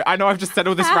 I'm sorry. I know I've just said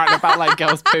all this rant about like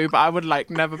girls poo, but I would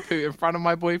like never poo in front of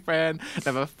my boyfriend,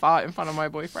 never fart in front of my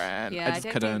boyfriend. Yeah, I just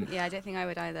couldn't. I don't think I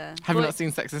would either. Have you not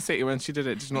seen Sex and the City when she did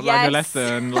it? Did you not learn your Yes.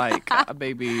 lesson? Like,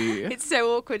 baby. It's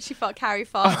so awkward. Carrie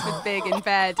farts with Big in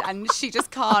bed, and she just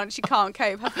can't. She can't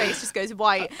cope. Her face just goes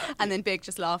white, and then Big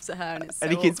just laughs at her, and it's so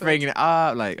And he keeps awkward. bringing it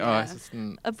up, like, oh, Yeah. it's just.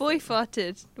 A boy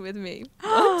farted with me.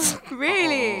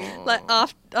 Really? Like,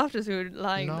 after we were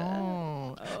lying there.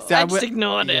 No. See, I would- just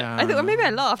ignored it. Yeah. I thought, well, maybe I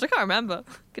laughed. I can't remember.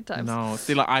 Good times. No,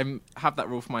 see, like have that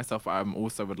rule for myself. But I'm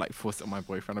also would like force it on my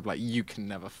boyfriend. I'd be like, you can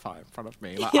never fart in front of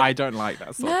me. Like I don't like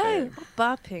that sort of No, thing.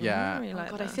 burping. Yeah. I don't really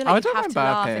like God, I that. feel Oh, I like you don't have to mind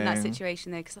laugh in that burping.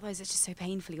 situation though, because otherwise it's just so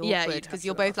painfully Yeah, awkward. you'd have Because to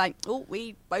you're laugh. both like, oh,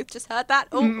 we both just heard that.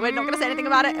 Oh, we're not going to say anything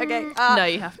about it. Okay. No,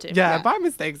 you have to. Yeah, Yeah. by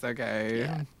mistakes, okay.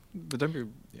 Yeah. But don't be,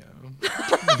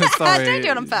 sorry. Don't do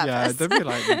it on purpose. Yeah, don't be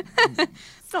like.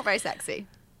 It's not very sexy.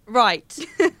 Right.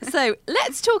 So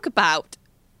let's talk about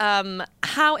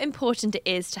how important it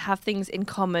is to have things in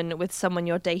common with someone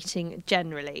you're dating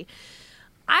generally.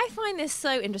 I find this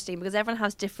so interesting because everyone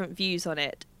has different views on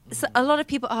it. So a lot of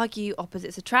people argue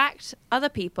opposites attract. Other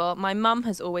people, my mum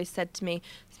has always said to me,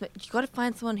 you've got to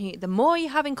find someone who, the more you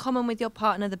have in common with your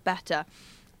partner, the better.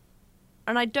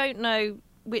 And I don't know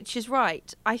which is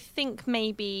right. I think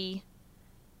maybe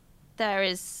there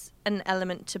is an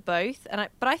element to both,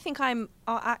 but I think I'm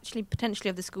actually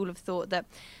potentially of the school of thought that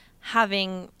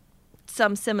having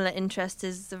some similar interests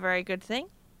is a very good thing,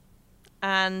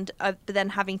 and but then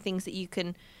having things that you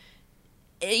can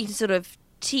sort of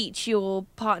teach your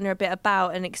partner a bit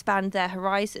about and expand their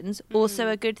horizons also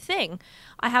a good thing.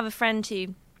 I have a friend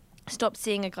who stopped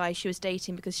seeing a guy she was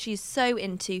dating because she's so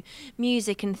into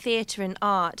music and theatre and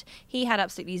art. He had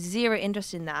absolutely zero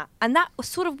interest in that, and that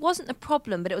sort of wasn't the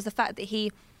problem, but it was the fact that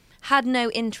he had no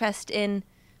interest in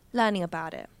learning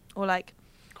about it, or like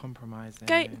Compromising.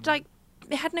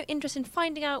 they had no interest in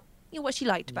finding out what she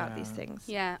liked about these things.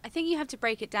 Yeah, I think you have to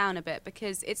break it down a bit,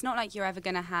 because it's not like you're ever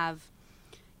going to have,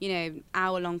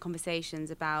 hour-long conversations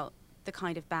about the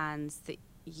kind of bands that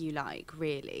you like,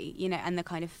 really, and the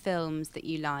kind of films that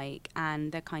you like,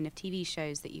 and the kind of TV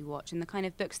shows that you watch, and the kind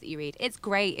of books that you read. It's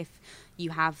great if you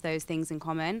have those things in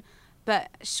common, but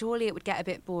surely it would get a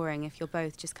bit boring if you're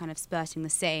both just kind of spurting the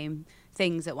same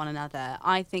things at one another.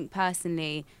 I think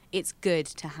personally it's good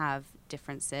to have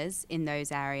differences in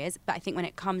those areas, but I think when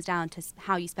it comes down to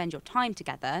how you spend your time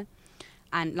together,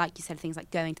 and like you said, things like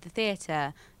going to the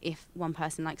theatre, if one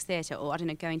person likes theatre, or I don't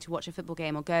know, going to watch a football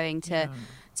game, or going to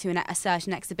a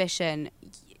certain exhibition,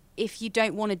 if you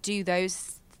don't want to do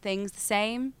those things the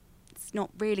same, it's not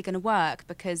really going to work,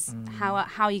 because how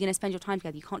are you going to spend your time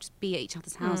together? You can't just be at each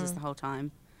other's houses the whole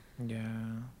time. Yeah.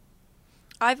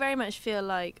 I very much feel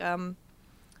like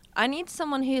I need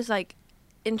someone who's like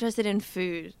interested in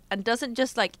food and doesn't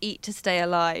just like eat to stay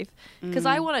alive, because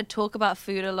I want to talk about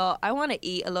food a lot. I want to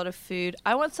eat a lot of food.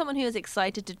 I want someone who is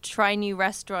excited to try new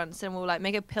restaurants and will like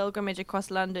make a pilgrimage across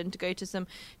London to go to some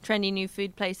trendy new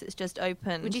food place that's just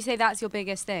opened. Would you say that's your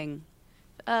biggest thing?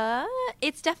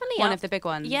 It's definitely One up- of the big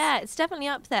ones. Yeah, it's definitely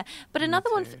up there. But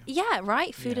another one, too.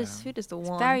 right? Food Yeah. is the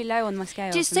one. Very low on my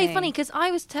scale. Just for so me. funny, because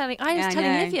I was telling I know.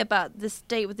 Livia about this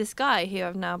date with this guy who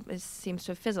I've now seems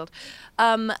to have fizzled.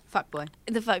 Fuckboy.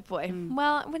 The fuck boy.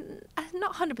 Well, I'm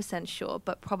not 100% sure,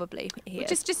 but probably he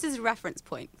is. Just as a reference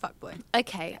point, fuckboy.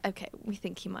 Okay, we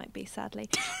think he might be, sadly.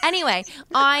 Anyway,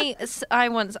 I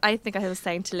think I was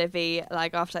saying to Livy,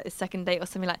 like after like the second date or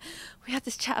something, like we had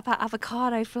this chat about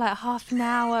avocado for like half an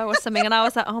hour or something, and I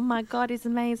was like, oh my god, he's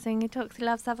amazing. He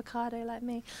loves avocado like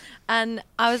me, and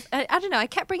I don't know. I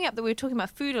kept bringing up that we were talking about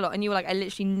food a lot, and you were like, I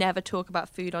literally never talk about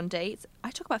food on dates.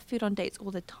 I talk about food on dates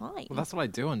all the time. Well, that's what I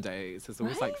do on dates. It's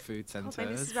always like food Oh, maybe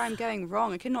centres. this is where I'm going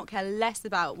wrong. I could not care less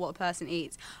about what a person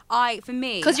eats. For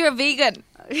me, Because you're a vegan.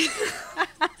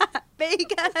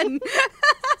 vegan.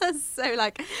 So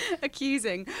like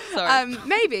accusing. Sorry.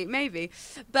 Maybe.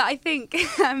 But I think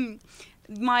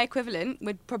my equivalent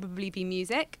would probably be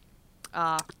music.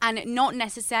 And not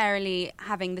necessarily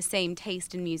having the same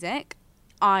taste in music.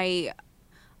 I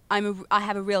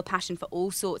have a real passion for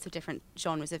all sorts of different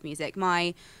genres of music.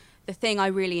 My the thing I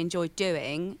really enjoyed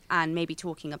doing and maybe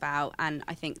talking about, and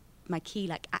I think my key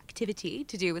like activity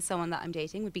to do with someone that I'm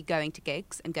dating would be going to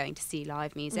gigs and going to see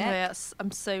live music. Yes,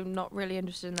 I'm so not really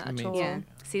interested in that at all. Yeah.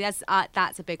 See, that's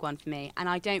a big one for me, and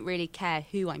I don't really care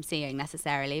who I'm seeing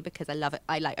necessarily because I love it.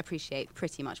 I like appreciate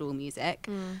pretty much all music,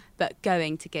 but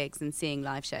going to gigs and seeing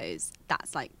live shows,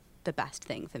 that's like the best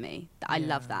thing for me. I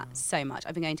love that so much.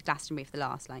 I've been going to Glastonbury for the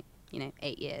last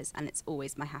 8 years, and it's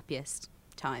always my happiest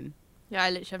time. Yeah, I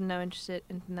literally have no interest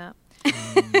in that.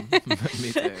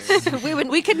 Me too.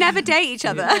 We could never date each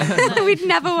other. We'd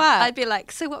never work. I'd be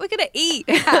like, so what we're going to eat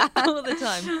all the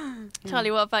time.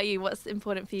 Charlie, what about you? What's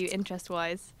important for you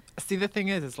interest-wise? See, the thing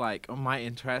is like, on my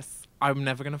interests, I'm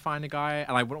never going to find a guy,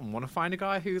 and I wouldn't want to find a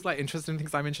guy who's like interested in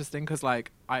things I'm interested in, because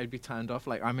like I'd be turned off.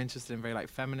 Like I'm interested in very like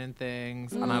feminine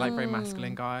things, and I like very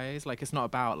masculine guys. Like it's not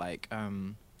about like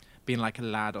being like a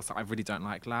lad or something. I really don't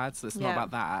like lads, so it's not about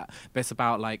that, but it's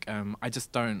about like I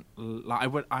just don't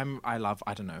like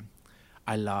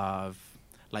I love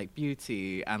like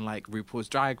Beauty and like RuPaul's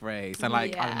Drag Race and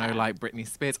like I don't know, like Britney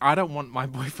Spears. I don't want my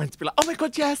boyfriend to be like, oh my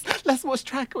god, yes, let's watch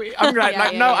Drag Race. I'm like,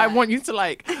 I want you to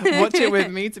like watch it with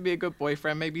me, to be a good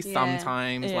boyfriend, maybe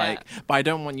sometimes, like, but I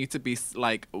don't want you to be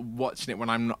like watching it when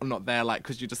I'm not there, like,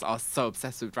 because you just are so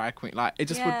obsessed with drag queen. Like it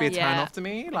just would be a turn off to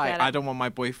me. Like I don't want my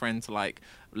boyfriend to like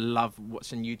love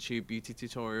watching YouTube beauty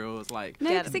tutorials. Like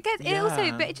no, because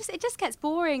it just gets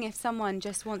boring if someone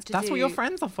just wants to. That's what your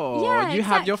friends are for. Yeah, you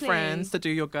have your friends to do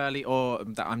your girly, or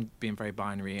that I'm being very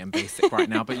binary and basic right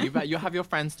now, but you have your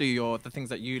friends do the things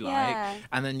that you like,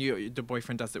 and then the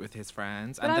boyfriend does it with his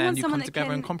friends, and then you come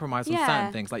together and compromise on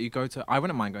certain things. Like I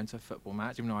wouldn't mind going to a football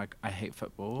match, even though I hate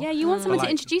football. Yeah, you want someone to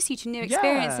introduce you to new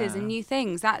experiences and new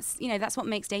things. That's that's what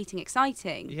makes dating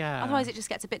exciting. Yeah. Otherwise, it just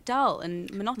gets a bit dull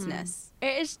and monotonous.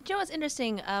 It is. Do you know what's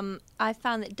interesting? I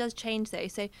found that it does change though.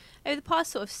 So over the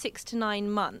past sort of 6 to 9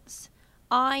 months,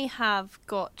 I have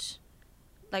got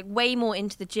like way more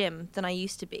into the gym than I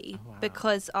used to be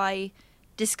because I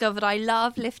discovered I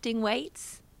love lifting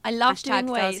weights. I love doing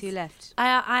weights. Girls who lift.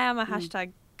 I am a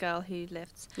hashtag girl who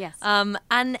lifts. Yes.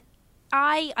 And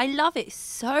I love it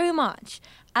so much.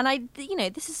 And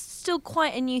this is still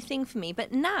quite a new thing for me.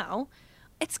 But now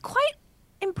it's quite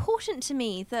important to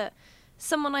me that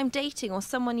someone I'm dating or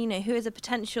someone, who is a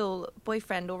potential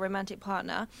boyfriend or romantic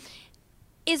partner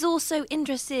is also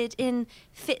interested in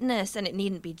fitness, and it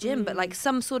needn't be gym, but like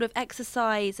some sort of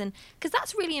exercise, and because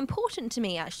that's really important to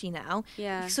me actually now.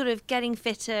 Yeah. Sort of getting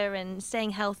fitter and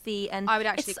staying healthy. And I would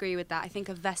actually agree with that. I think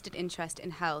a vested interest in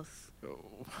health.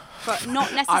 But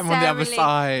not necessarily. I'm on the other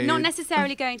side. Not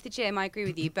necessarily going to the gym, I agree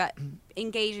with you, but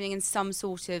engaging in some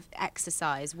sort of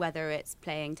exercise, whether it's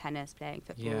playing tennis, playing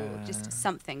football, just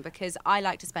something, because I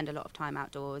like to spend a lot of time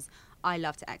outdoors. I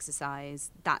love to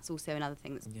exercise. That's also another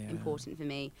thing that's important for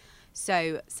me.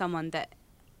 So someone that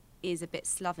is a bit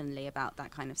slovenly about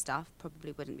that kind of stuff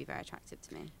probably wouldn't be very attractive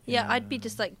to me. Yeah, I'd be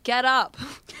just like, get up.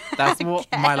 That's what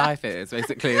my life is,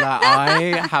 basically. Like,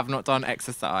 I have not done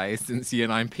exercise since year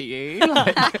 9 PE.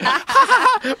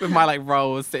 With my like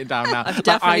rolls sitting down now. I've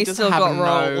definitely I just still have got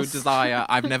no rolls. desire.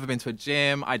 I've never been to a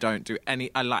gym. I don't do any.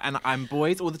 And I'm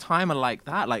boys all the time are like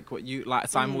that. Like what you like.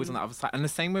 So I'm always on the other side. And the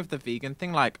same with the vegan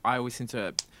thing. Like I always seem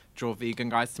to draw vegan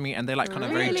guys to me, and they're like kind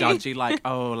of very judgy, like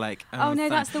oh no,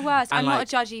 that's the worst. I'm not a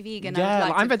judgy vegan.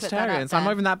 Yeah, I'm vegetarian, so I'm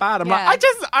not even that bad. I'm like,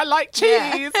 I like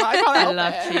cheese. I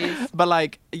love cheese. But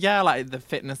like, like the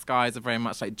fitness guys are very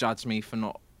much like judge me for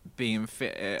not being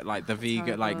fit, like the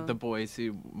vegan, like the boys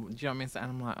who, do you know what I mean? And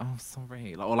I'm like, oh,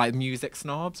 sorry. Like, or like music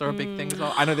snobs are a big thing as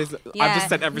well. I know this. I've just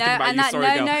said everything about you.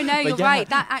 Sorry, girl. No, you're right.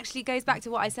 That actually goes back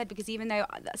to what I said, because even though,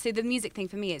 so the music thing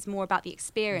for me, it's more about the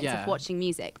experience of watching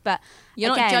music. But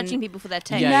you're again, not judging people for their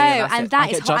taste. And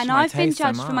that is, and I've been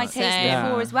judged for my taste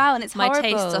before as well, and it's horrible. My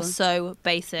tastes are so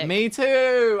basic. Me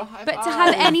too. But to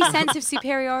have any sense of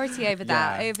superiority over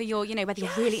that, over your, whether you're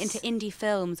really into indie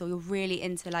films or you're really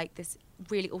into like this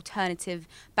really alternative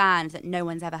band that no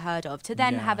one's ever heard of, to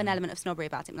then have an element of snobbery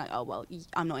about it, like, oh well,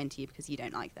 I'm not into you because you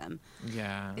don't like them.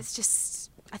 It's just,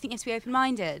 I think you have to be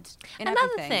open-minded in Another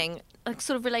everything. thing, like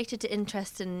sort of related to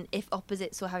interest and if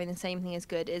opposites or having the same thing is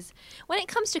good, is when it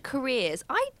comes to careers,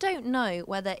 I don't know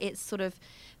whether it's sort of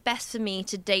best for me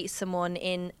to date someone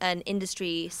in an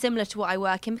industry similar to what I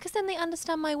work in, because then they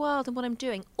understand my world and what I'm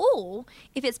doing, or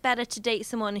if it's better to date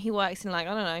someone who works in, like,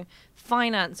 I don't know,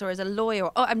 finance or as a lawyer,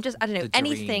 or I don't know,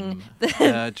 anything.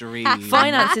 The dream.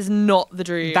 Finance is not the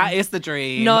dream. That is the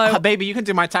dream. No. Baby, you can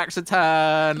do my tax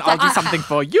return. I'll do something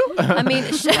for you. I mean,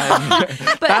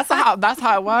 but that's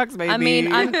how it works, baby. I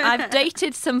mean, I've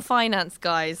dated some finance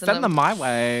guys. Send them my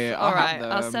way. All right,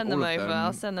 I'll send them over.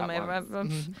 I'll send them over.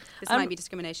 This might be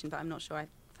discrimination, but I'm not sure I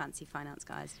fancy finance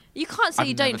guys. You can't say I've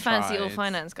you don't never fancy all tried.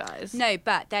 finance guys. No,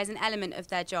 but there's an element of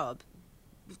their job.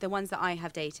 The ones that I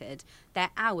have dated, their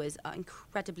hours are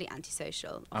incredibly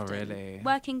antisocial. Oh, often. really?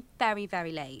 Working very,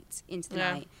 very late into the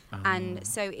Yeah. night. And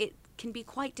so it can be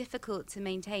quite difficult to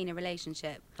maintain a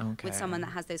relationship with someone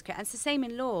that has those... And it's the same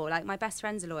in law. Like, my best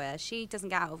friend's a lawyer. She doesn't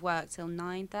get out of work till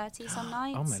 9:30 some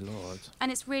nights. Oh, my Lord.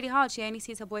 And it's really hard. She only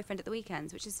sees her boyfriend at the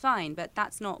weekends, which is fine, but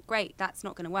that's not great. That's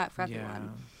not going to work for everyone.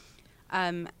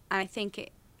 And I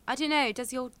think I don't know.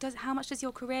 How much does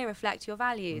your career reflect your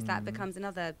values? That becomes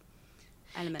another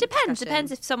element.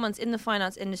 Depends if someone's in the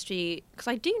finance industry, because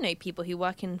I do know people who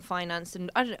work in finance,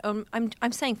 and I don't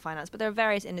I'm saying finance, but there are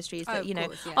various industries that of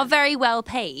course, yeah. are very well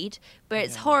paid, but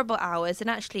it's horrible hours. And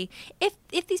actually,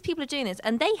 if these people are doing this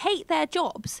and they hate their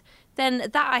jobs, then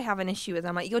that I have an issue with.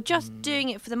 I'm like, you're just doing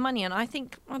it for the money, and I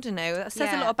think, I don't know, that says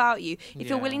a Yeah. lot about you if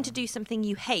you're willing Yeah. to do something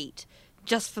you hate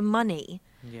just for money.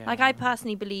 Like, I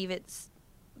personally believe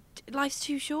life's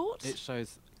too short. It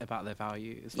shows about their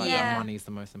values. Like, Yeah. that money is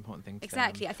the most important thing to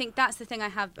Exactly. them. I think that's the thing I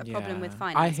have a problem with Yeah.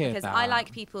 finance. I hear because that. I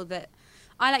like people that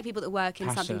work in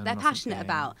something Passion they're or passionate something.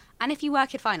 about. And if you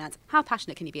work in finance, how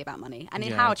passionate can you be about money? And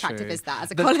Yeah, how attractive true. is that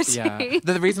as a quality?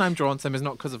 The reason I'm drawn to them is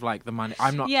not because of like the money.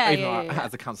 I'm not, Yeah, even yeah, yeah.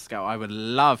 as a council girl, I would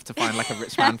love to find like a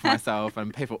rich man for myself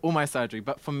and pay for all my surgery.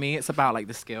 But for me, it's about like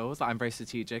the skills. Like, I'm very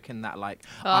strategic in that, like,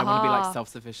 I want to be like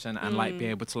self-sufficient and like be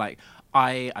able to like,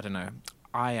 I don't know.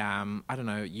 I am, I don't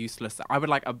know, useless. I would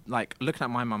like looking at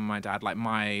my mum and my dad, like,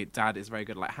 my dad is very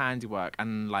good at like handiwork,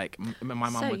 and like my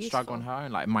mum So would struggle on useful. her,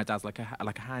 and like my dad's like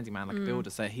a handyman, like a builder,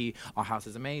 so our house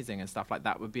is amazing and stuff like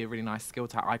that would be a really nice skill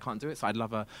to have. I can't do it, so I'd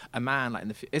love a man like in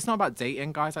the it's not about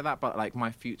dating guys like that, but like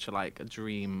my future like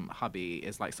dream hubby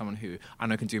is like someone who I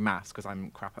know can do maths, because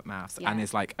I'm crap at maths, and Yeah.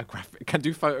 is like a graphic, can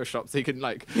do Photoshop, so he can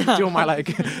like do all my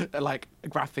like like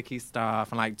graphic-y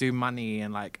stuff and like do money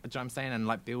and like, do you know what I'm saying, and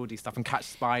like buildy stuff and catch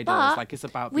spiders. But Like, it's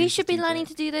about we being should be learning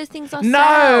to strategic. do those things No,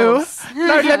 ourselves.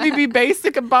 no, let me be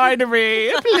basic and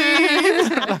binary, please.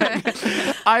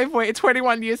 Like, I've waited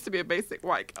 21 years to be a basic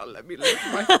white girl. Let me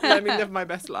live my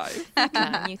best life.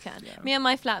 You can. Me and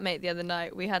my flatmate the other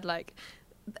night, we had like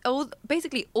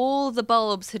basically all the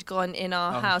bulbs had gone in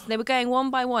our house, and they were going one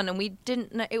by one, and we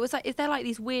didn't know. It was like, they're like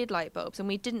these weird light bulbs, and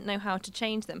we didn't know how to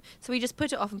change them. So we just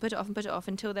put it off and put it off and put it off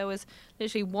until there was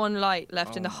literally one light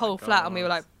left in the my whole flat, and we were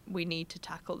God. like, we need to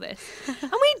tackle this, and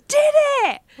we did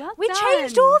it. Well we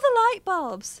changed done. all the light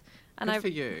bulbs. And Good for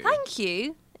you. Thank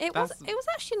you. It was That's-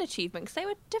 actually an achievement, because they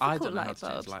were I difficult don't know how light to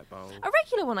change bulbs. light bulbs. A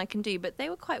regular one I can do, but they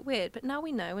were quite weird. But now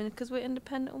we know, and because we're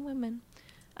independent women.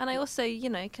 And I also,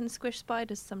 can squish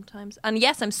spiders sometimes. And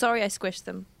yes, I'm sorry I squished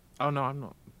them. Oh no, I'm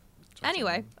not.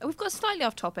 Anyway, we've got slightly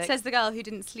off topic. Says the girl who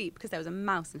didn't sleep because there was a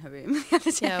mouse in her room the other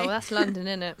day. Yeah, well, that's London,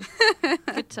 innit?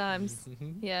 Good times.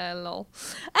 Yeah, lol.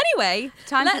 Anyway,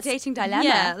 Time for let's- dating dilemma.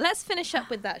 Yeah, let's finish up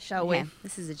with that, shall Okay, we?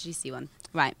 this is a juicy one.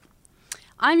 Right.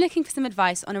 I'm looking for some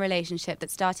advice on a relationship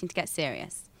that's starting to get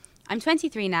serious. I'm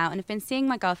 23 now and have been seeing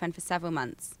my girlfriend for several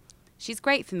months. She's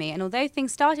great for me, and although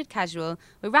things started casual,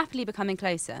 we're rapidly becoming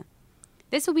closer.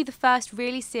 This will be the first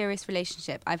really serious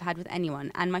relationship I've had with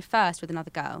anyone, and my first with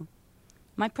another girl.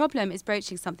 My problem is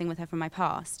broaching something with her from my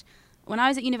past. When I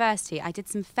was at university, I did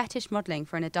some fetish modelling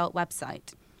for an adult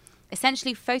website.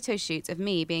 Essentially photo shoots of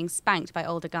me being spanked by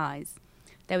older guys.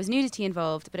 There was nudity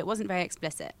involved, but it wasn't very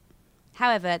explicit.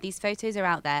 However, these photos are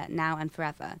out there now and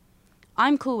forever.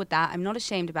 I'm cool with that, I'm not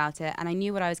ashamed about it, and I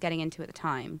knew what I was getting into at the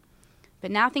time. But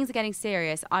now things are getting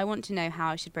serious, I want to know how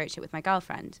I should broach it with my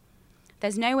girlfriend.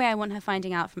 There's no way I want her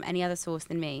finding out from any other source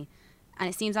than me, and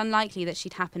it seems unlikely that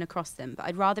she'd happen across them, but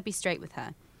I'd rather be straight with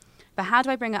her. But how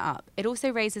do I bring it up? It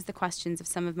also raises the questions of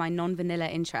some of my non-vanilla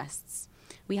interests.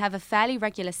 We have a fairly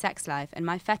regular sex life, and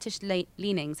my fetish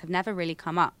leanings have never really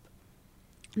come up.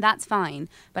 That's fine,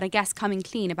 but I guess coming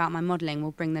clean about my modelling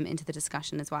will bring them into the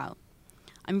discussion as well.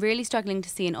 I'm really struggling to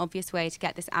see an obvious way to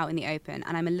get this out in the open,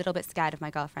 and I'm a little bit scared of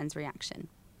my girlfriend's reaction.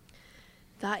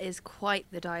 That is quite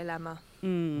the dilemma.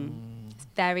 It's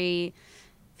very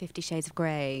 50 Shades of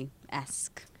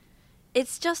Grey-esque.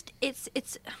 It's just, it's.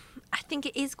 I think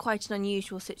it is quite an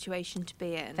unusual situation to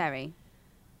be in. Very.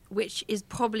 Which is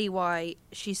probably why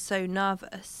she's so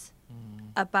nervous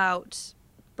about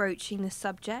broaching the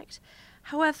subject.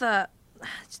 However,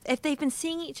 if they've been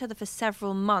seeing each other for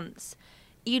several months,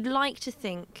 you'd like to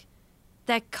think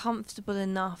they're comfortable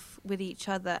enough with each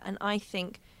other, and I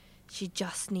think she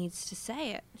just needs to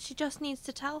say it. She just needs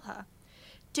to tell her.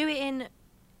 Do it in...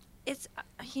 It's,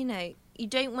 you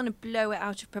don't want to blow it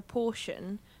out of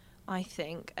proportion, I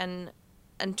think, and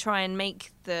try and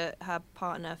make her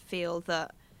partner feel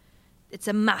that it's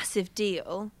a massive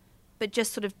deal, but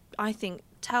just sort of, I think,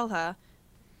 tell her,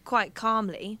 quite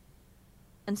calmly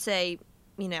and say,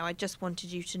 you know, I just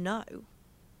wanted you to know.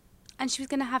 And she was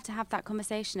going to have that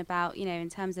conversation about, you know, in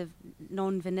terms of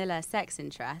non-vanilla sex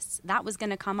interests, that was going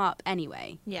to come up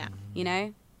anyway. Yeah. You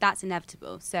know, that's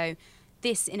inevitable. So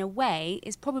this, in a way,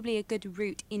 is probably a good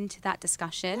route into that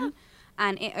discussion.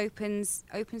 And it opens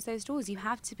those doors. You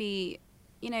have to be,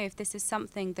 you know, if this is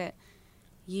something that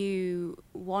you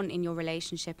want in your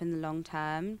relationship in the long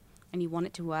term and you want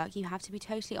it to work, you have to be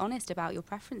totally honest about your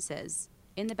preferences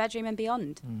in the bedroom and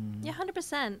beyond. Yeah,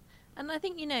 100%. And I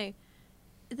think, you know,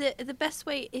 the best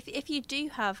way, if you do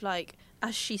have, like,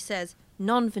 as she says,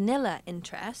 non-vanilla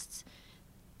interests,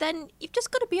 then you've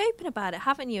just got to be open about it,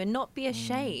 haven't you? And not be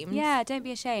ashamed. Yeah, don't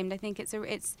be ashamed. I think it's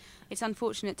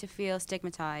unfortunate to feel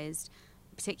stigmatized,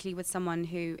 particularly with someone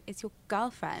who is your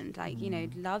girlfriend, like, you know,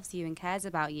 loves you and cares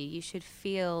about you. You should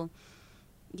feel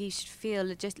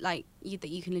just like that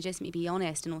you can legitimately be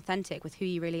honest and authentic with who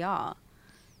you really are.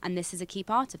 And this is a key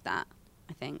part of that,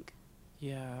 I think.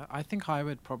 Yeah, I think I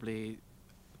would probably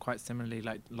quite similarly,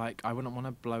 like I wouldn't want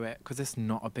to blow it because it's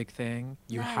not a big thing.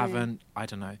 You haven't, I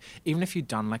don't know, even if you've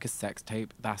done like a sex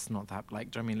tape, that's not that, like,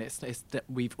 do you know what I mean? It's that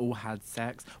we've all had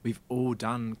sex, we've all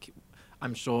done,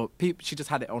 I'm sure she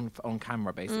just had it on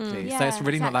camera basically, so it's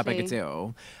really not that big a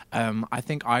deal. I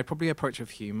think I'd probably approach with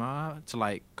humor to,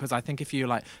 like, because I think if you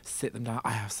like sit them down,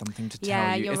 I have something to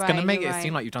tell you, it's going to make it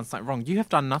seem like you've done something wrong. You have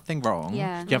done nothing wrong. You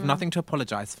have nothing to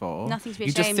apologize for. Nothing to be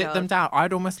ashamed of. You just sit them down.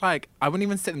 I'd almost like, I wouldn't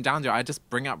even sit them down. I'd just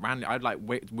bring up randomly. I'd like,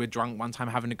 wait, we're drunk one time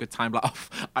having a good time, like,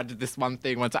 oh, I did this one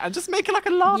thing one time, and just make it like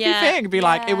a laughy thing. Be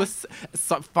like, it was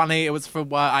so funny, it was for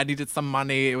work, I needed some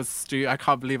money, it was stupid, I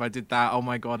can't believe I did that, oh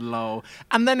my god, lol.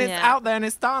 And then it's out there and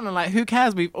it's done, and like, who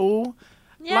cares? We've all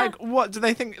like, what do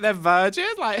they think, they're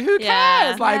virgins? Like, who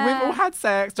cares? Like, we've all had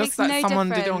sex, just like someone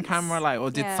did it on camera, like,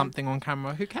 or did something on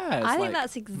camera, who cares? I think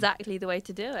that's exactly the way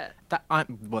to do it.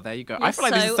 Well, there you go. I feel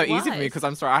like this is so easy for me because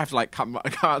I'm sorry, I have to like come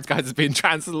out, guys, as being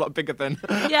trans is a lot bigger than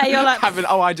you're like having,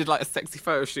 I did like a sexy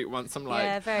photo shoot once. I'm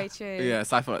like, very true. Yeah,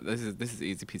 so I feel like this is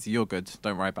easy peasy. You're good.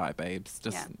 Don't worry about it, babes.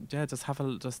 Just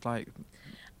just like.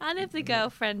 And if the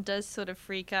girlfriend does sort of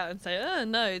freak out and say, oh,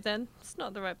 no, then it's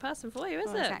not the right person for you,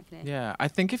 is it? Exactly. Yeah, I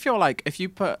think if you're like, if you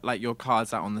put like your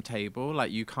cards out on the table,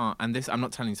 like you can't, and this, I'm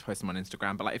not telling you to post them on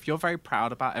Instagram, but like if you're very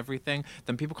proud about everything,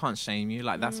 then people can't shame you.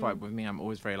 Like that's why with me, I'm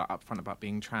always very like upfront about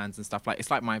being trans and stuff. Like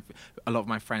it's like a lot of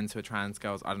my friends who are trans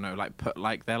girls, I don't know, like put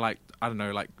like, they're like, I don't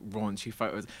know, like raunchy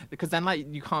photos, because then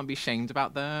like you can't be shamed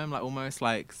about them, like almost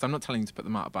like, so I'm not telling you to put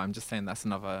them up, but I'm just saying that's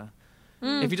another.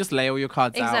 If you just lay all your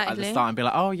cards out at the start and be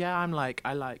like, oh yeah, I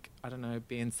don't know,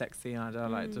 being sexy and I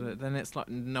don't like, then it's like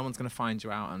no one's gonna find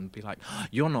you out and be like, oh,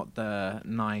 you're not the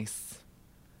nice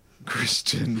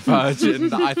Christian virgin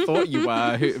that I thought you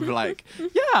were. Who like,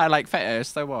 yeah, I like fetish,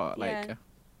 so what? Like,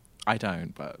 I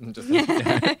don't, but I'm just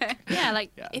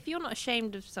if you're not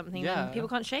ashamed of something, then people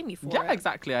can't shame you for it. Yeah,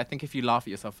 exactly. I think if you laugh at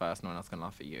yourself first, no one else can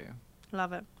laugh at you.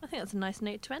 Love it. I think that's a nice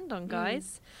note to end on,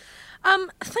 guys.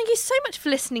 Thank you so much for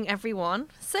listening, everyone.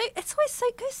 So it's always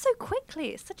goes so quickly.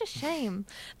 It's such a shame.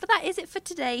 But that is it for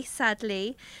today,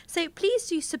 sadly. So please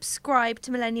do subscribe to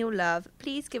Millennial Love.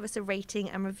 Please give us a rating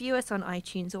and review us on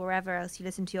iTunes or wherever else you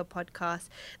listen to your podcast,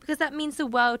 because that means the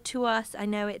world to us. I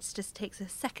know it just takes a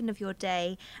second of your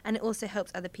day, and it also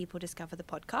helps other people discover the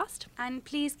podcast. And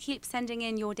please keep sending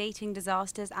in your dating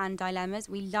disasters and dilemmas.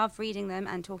 We love reading them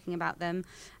and talking about them.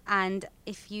 And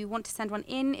if you want to send one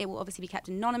in, it will obviously be kept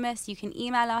anonymous. You can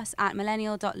email us at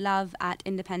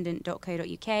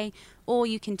millennial.love@independent.co.uk, or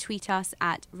you can tweet us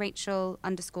at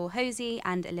Rachel_Hosey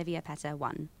and Olivia Petter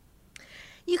 1.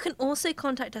 You can also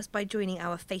contact us by joining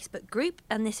our Facebook group,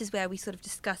 and this is where we sort of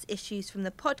discuss issues from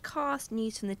the podcast,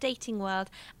 news from the dating world,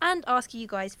 and ask you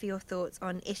guys for your thoughts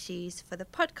on issues for the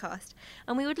podcast.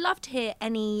 And we would love to hear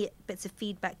any bits of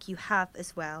feedback you have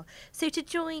as well. So to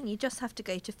join, you just have to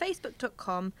go to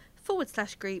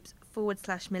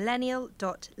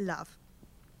facebook.com/groups/millennial.love.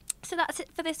 So that's it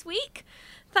for this week.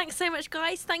 Thanks so much,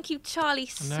 guys. Thank you, Charlie,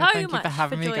 so much thank you for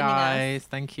having me, guys.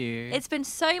 Thank you. It's been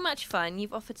so much fun.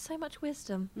 You've offered so much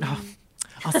wisdom.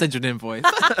 I'll send you an invoice.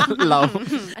 Love.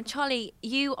 And Charlie,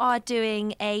 you are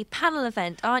doing a panel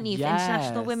event, aren't you, for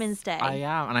International Women's Day? I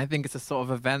am, and I think it's a sort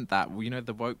of event that, you know,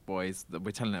 the woke boys, that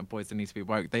we're telling the boys that need to be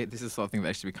woke, this is the sort of thing that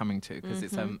they should be coming to, because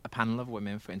it's a panel of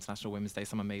women for International Women's Day,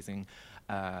 some amazing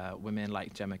women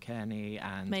like Gemma Kearney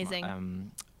and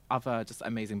other just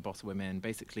amazing boss women,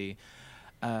 basically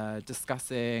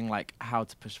discussing like how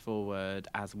to push forward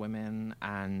as women,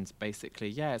 and basically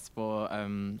it's for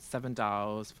 7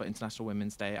 Dials for International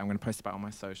Women's Day. I'm going to post about it on my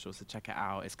socials, so check it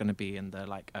out. It's going to be in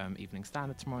the Evening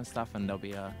Standard tomorrow and stuff, and there'll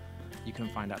be you can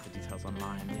find out the details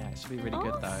online. Yeah, it should be really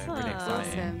good though. Really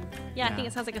exciting. Awesome. Yeah, I think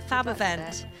it sounds like a fab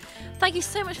event. Thank you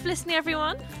so much for listening,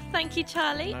 everyone. Thank you,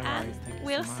 Charlie. No worries. And Thank you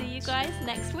we'll so see you much. guys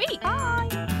next week.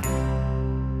 Bye.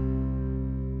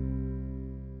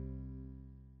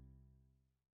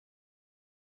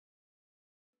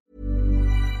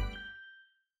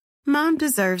 Mom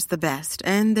deserves the best,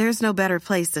 and there's no better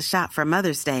place to shop for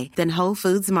Mother's Day than Whole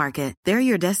Foods Market. They're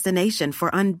your destination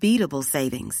for unbeatable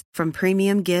savings, from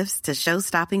premium gifts to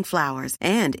show-stopping flowers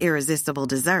and irresistible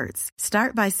desserts.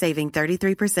 Start by saving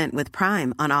 33% with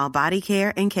Prime on all body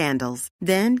care and candles.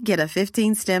 Then get a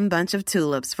 15-stem bunch of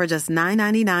tulips for just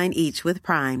 $9.99 each with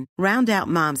Prime. Round out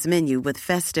Mom's menu with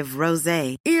festive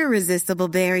rosé, irresistible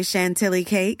berry chantilly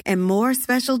cake, and more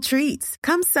special treats.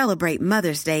 Come celebrate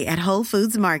Mother's Day at Whole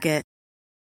Foods Market.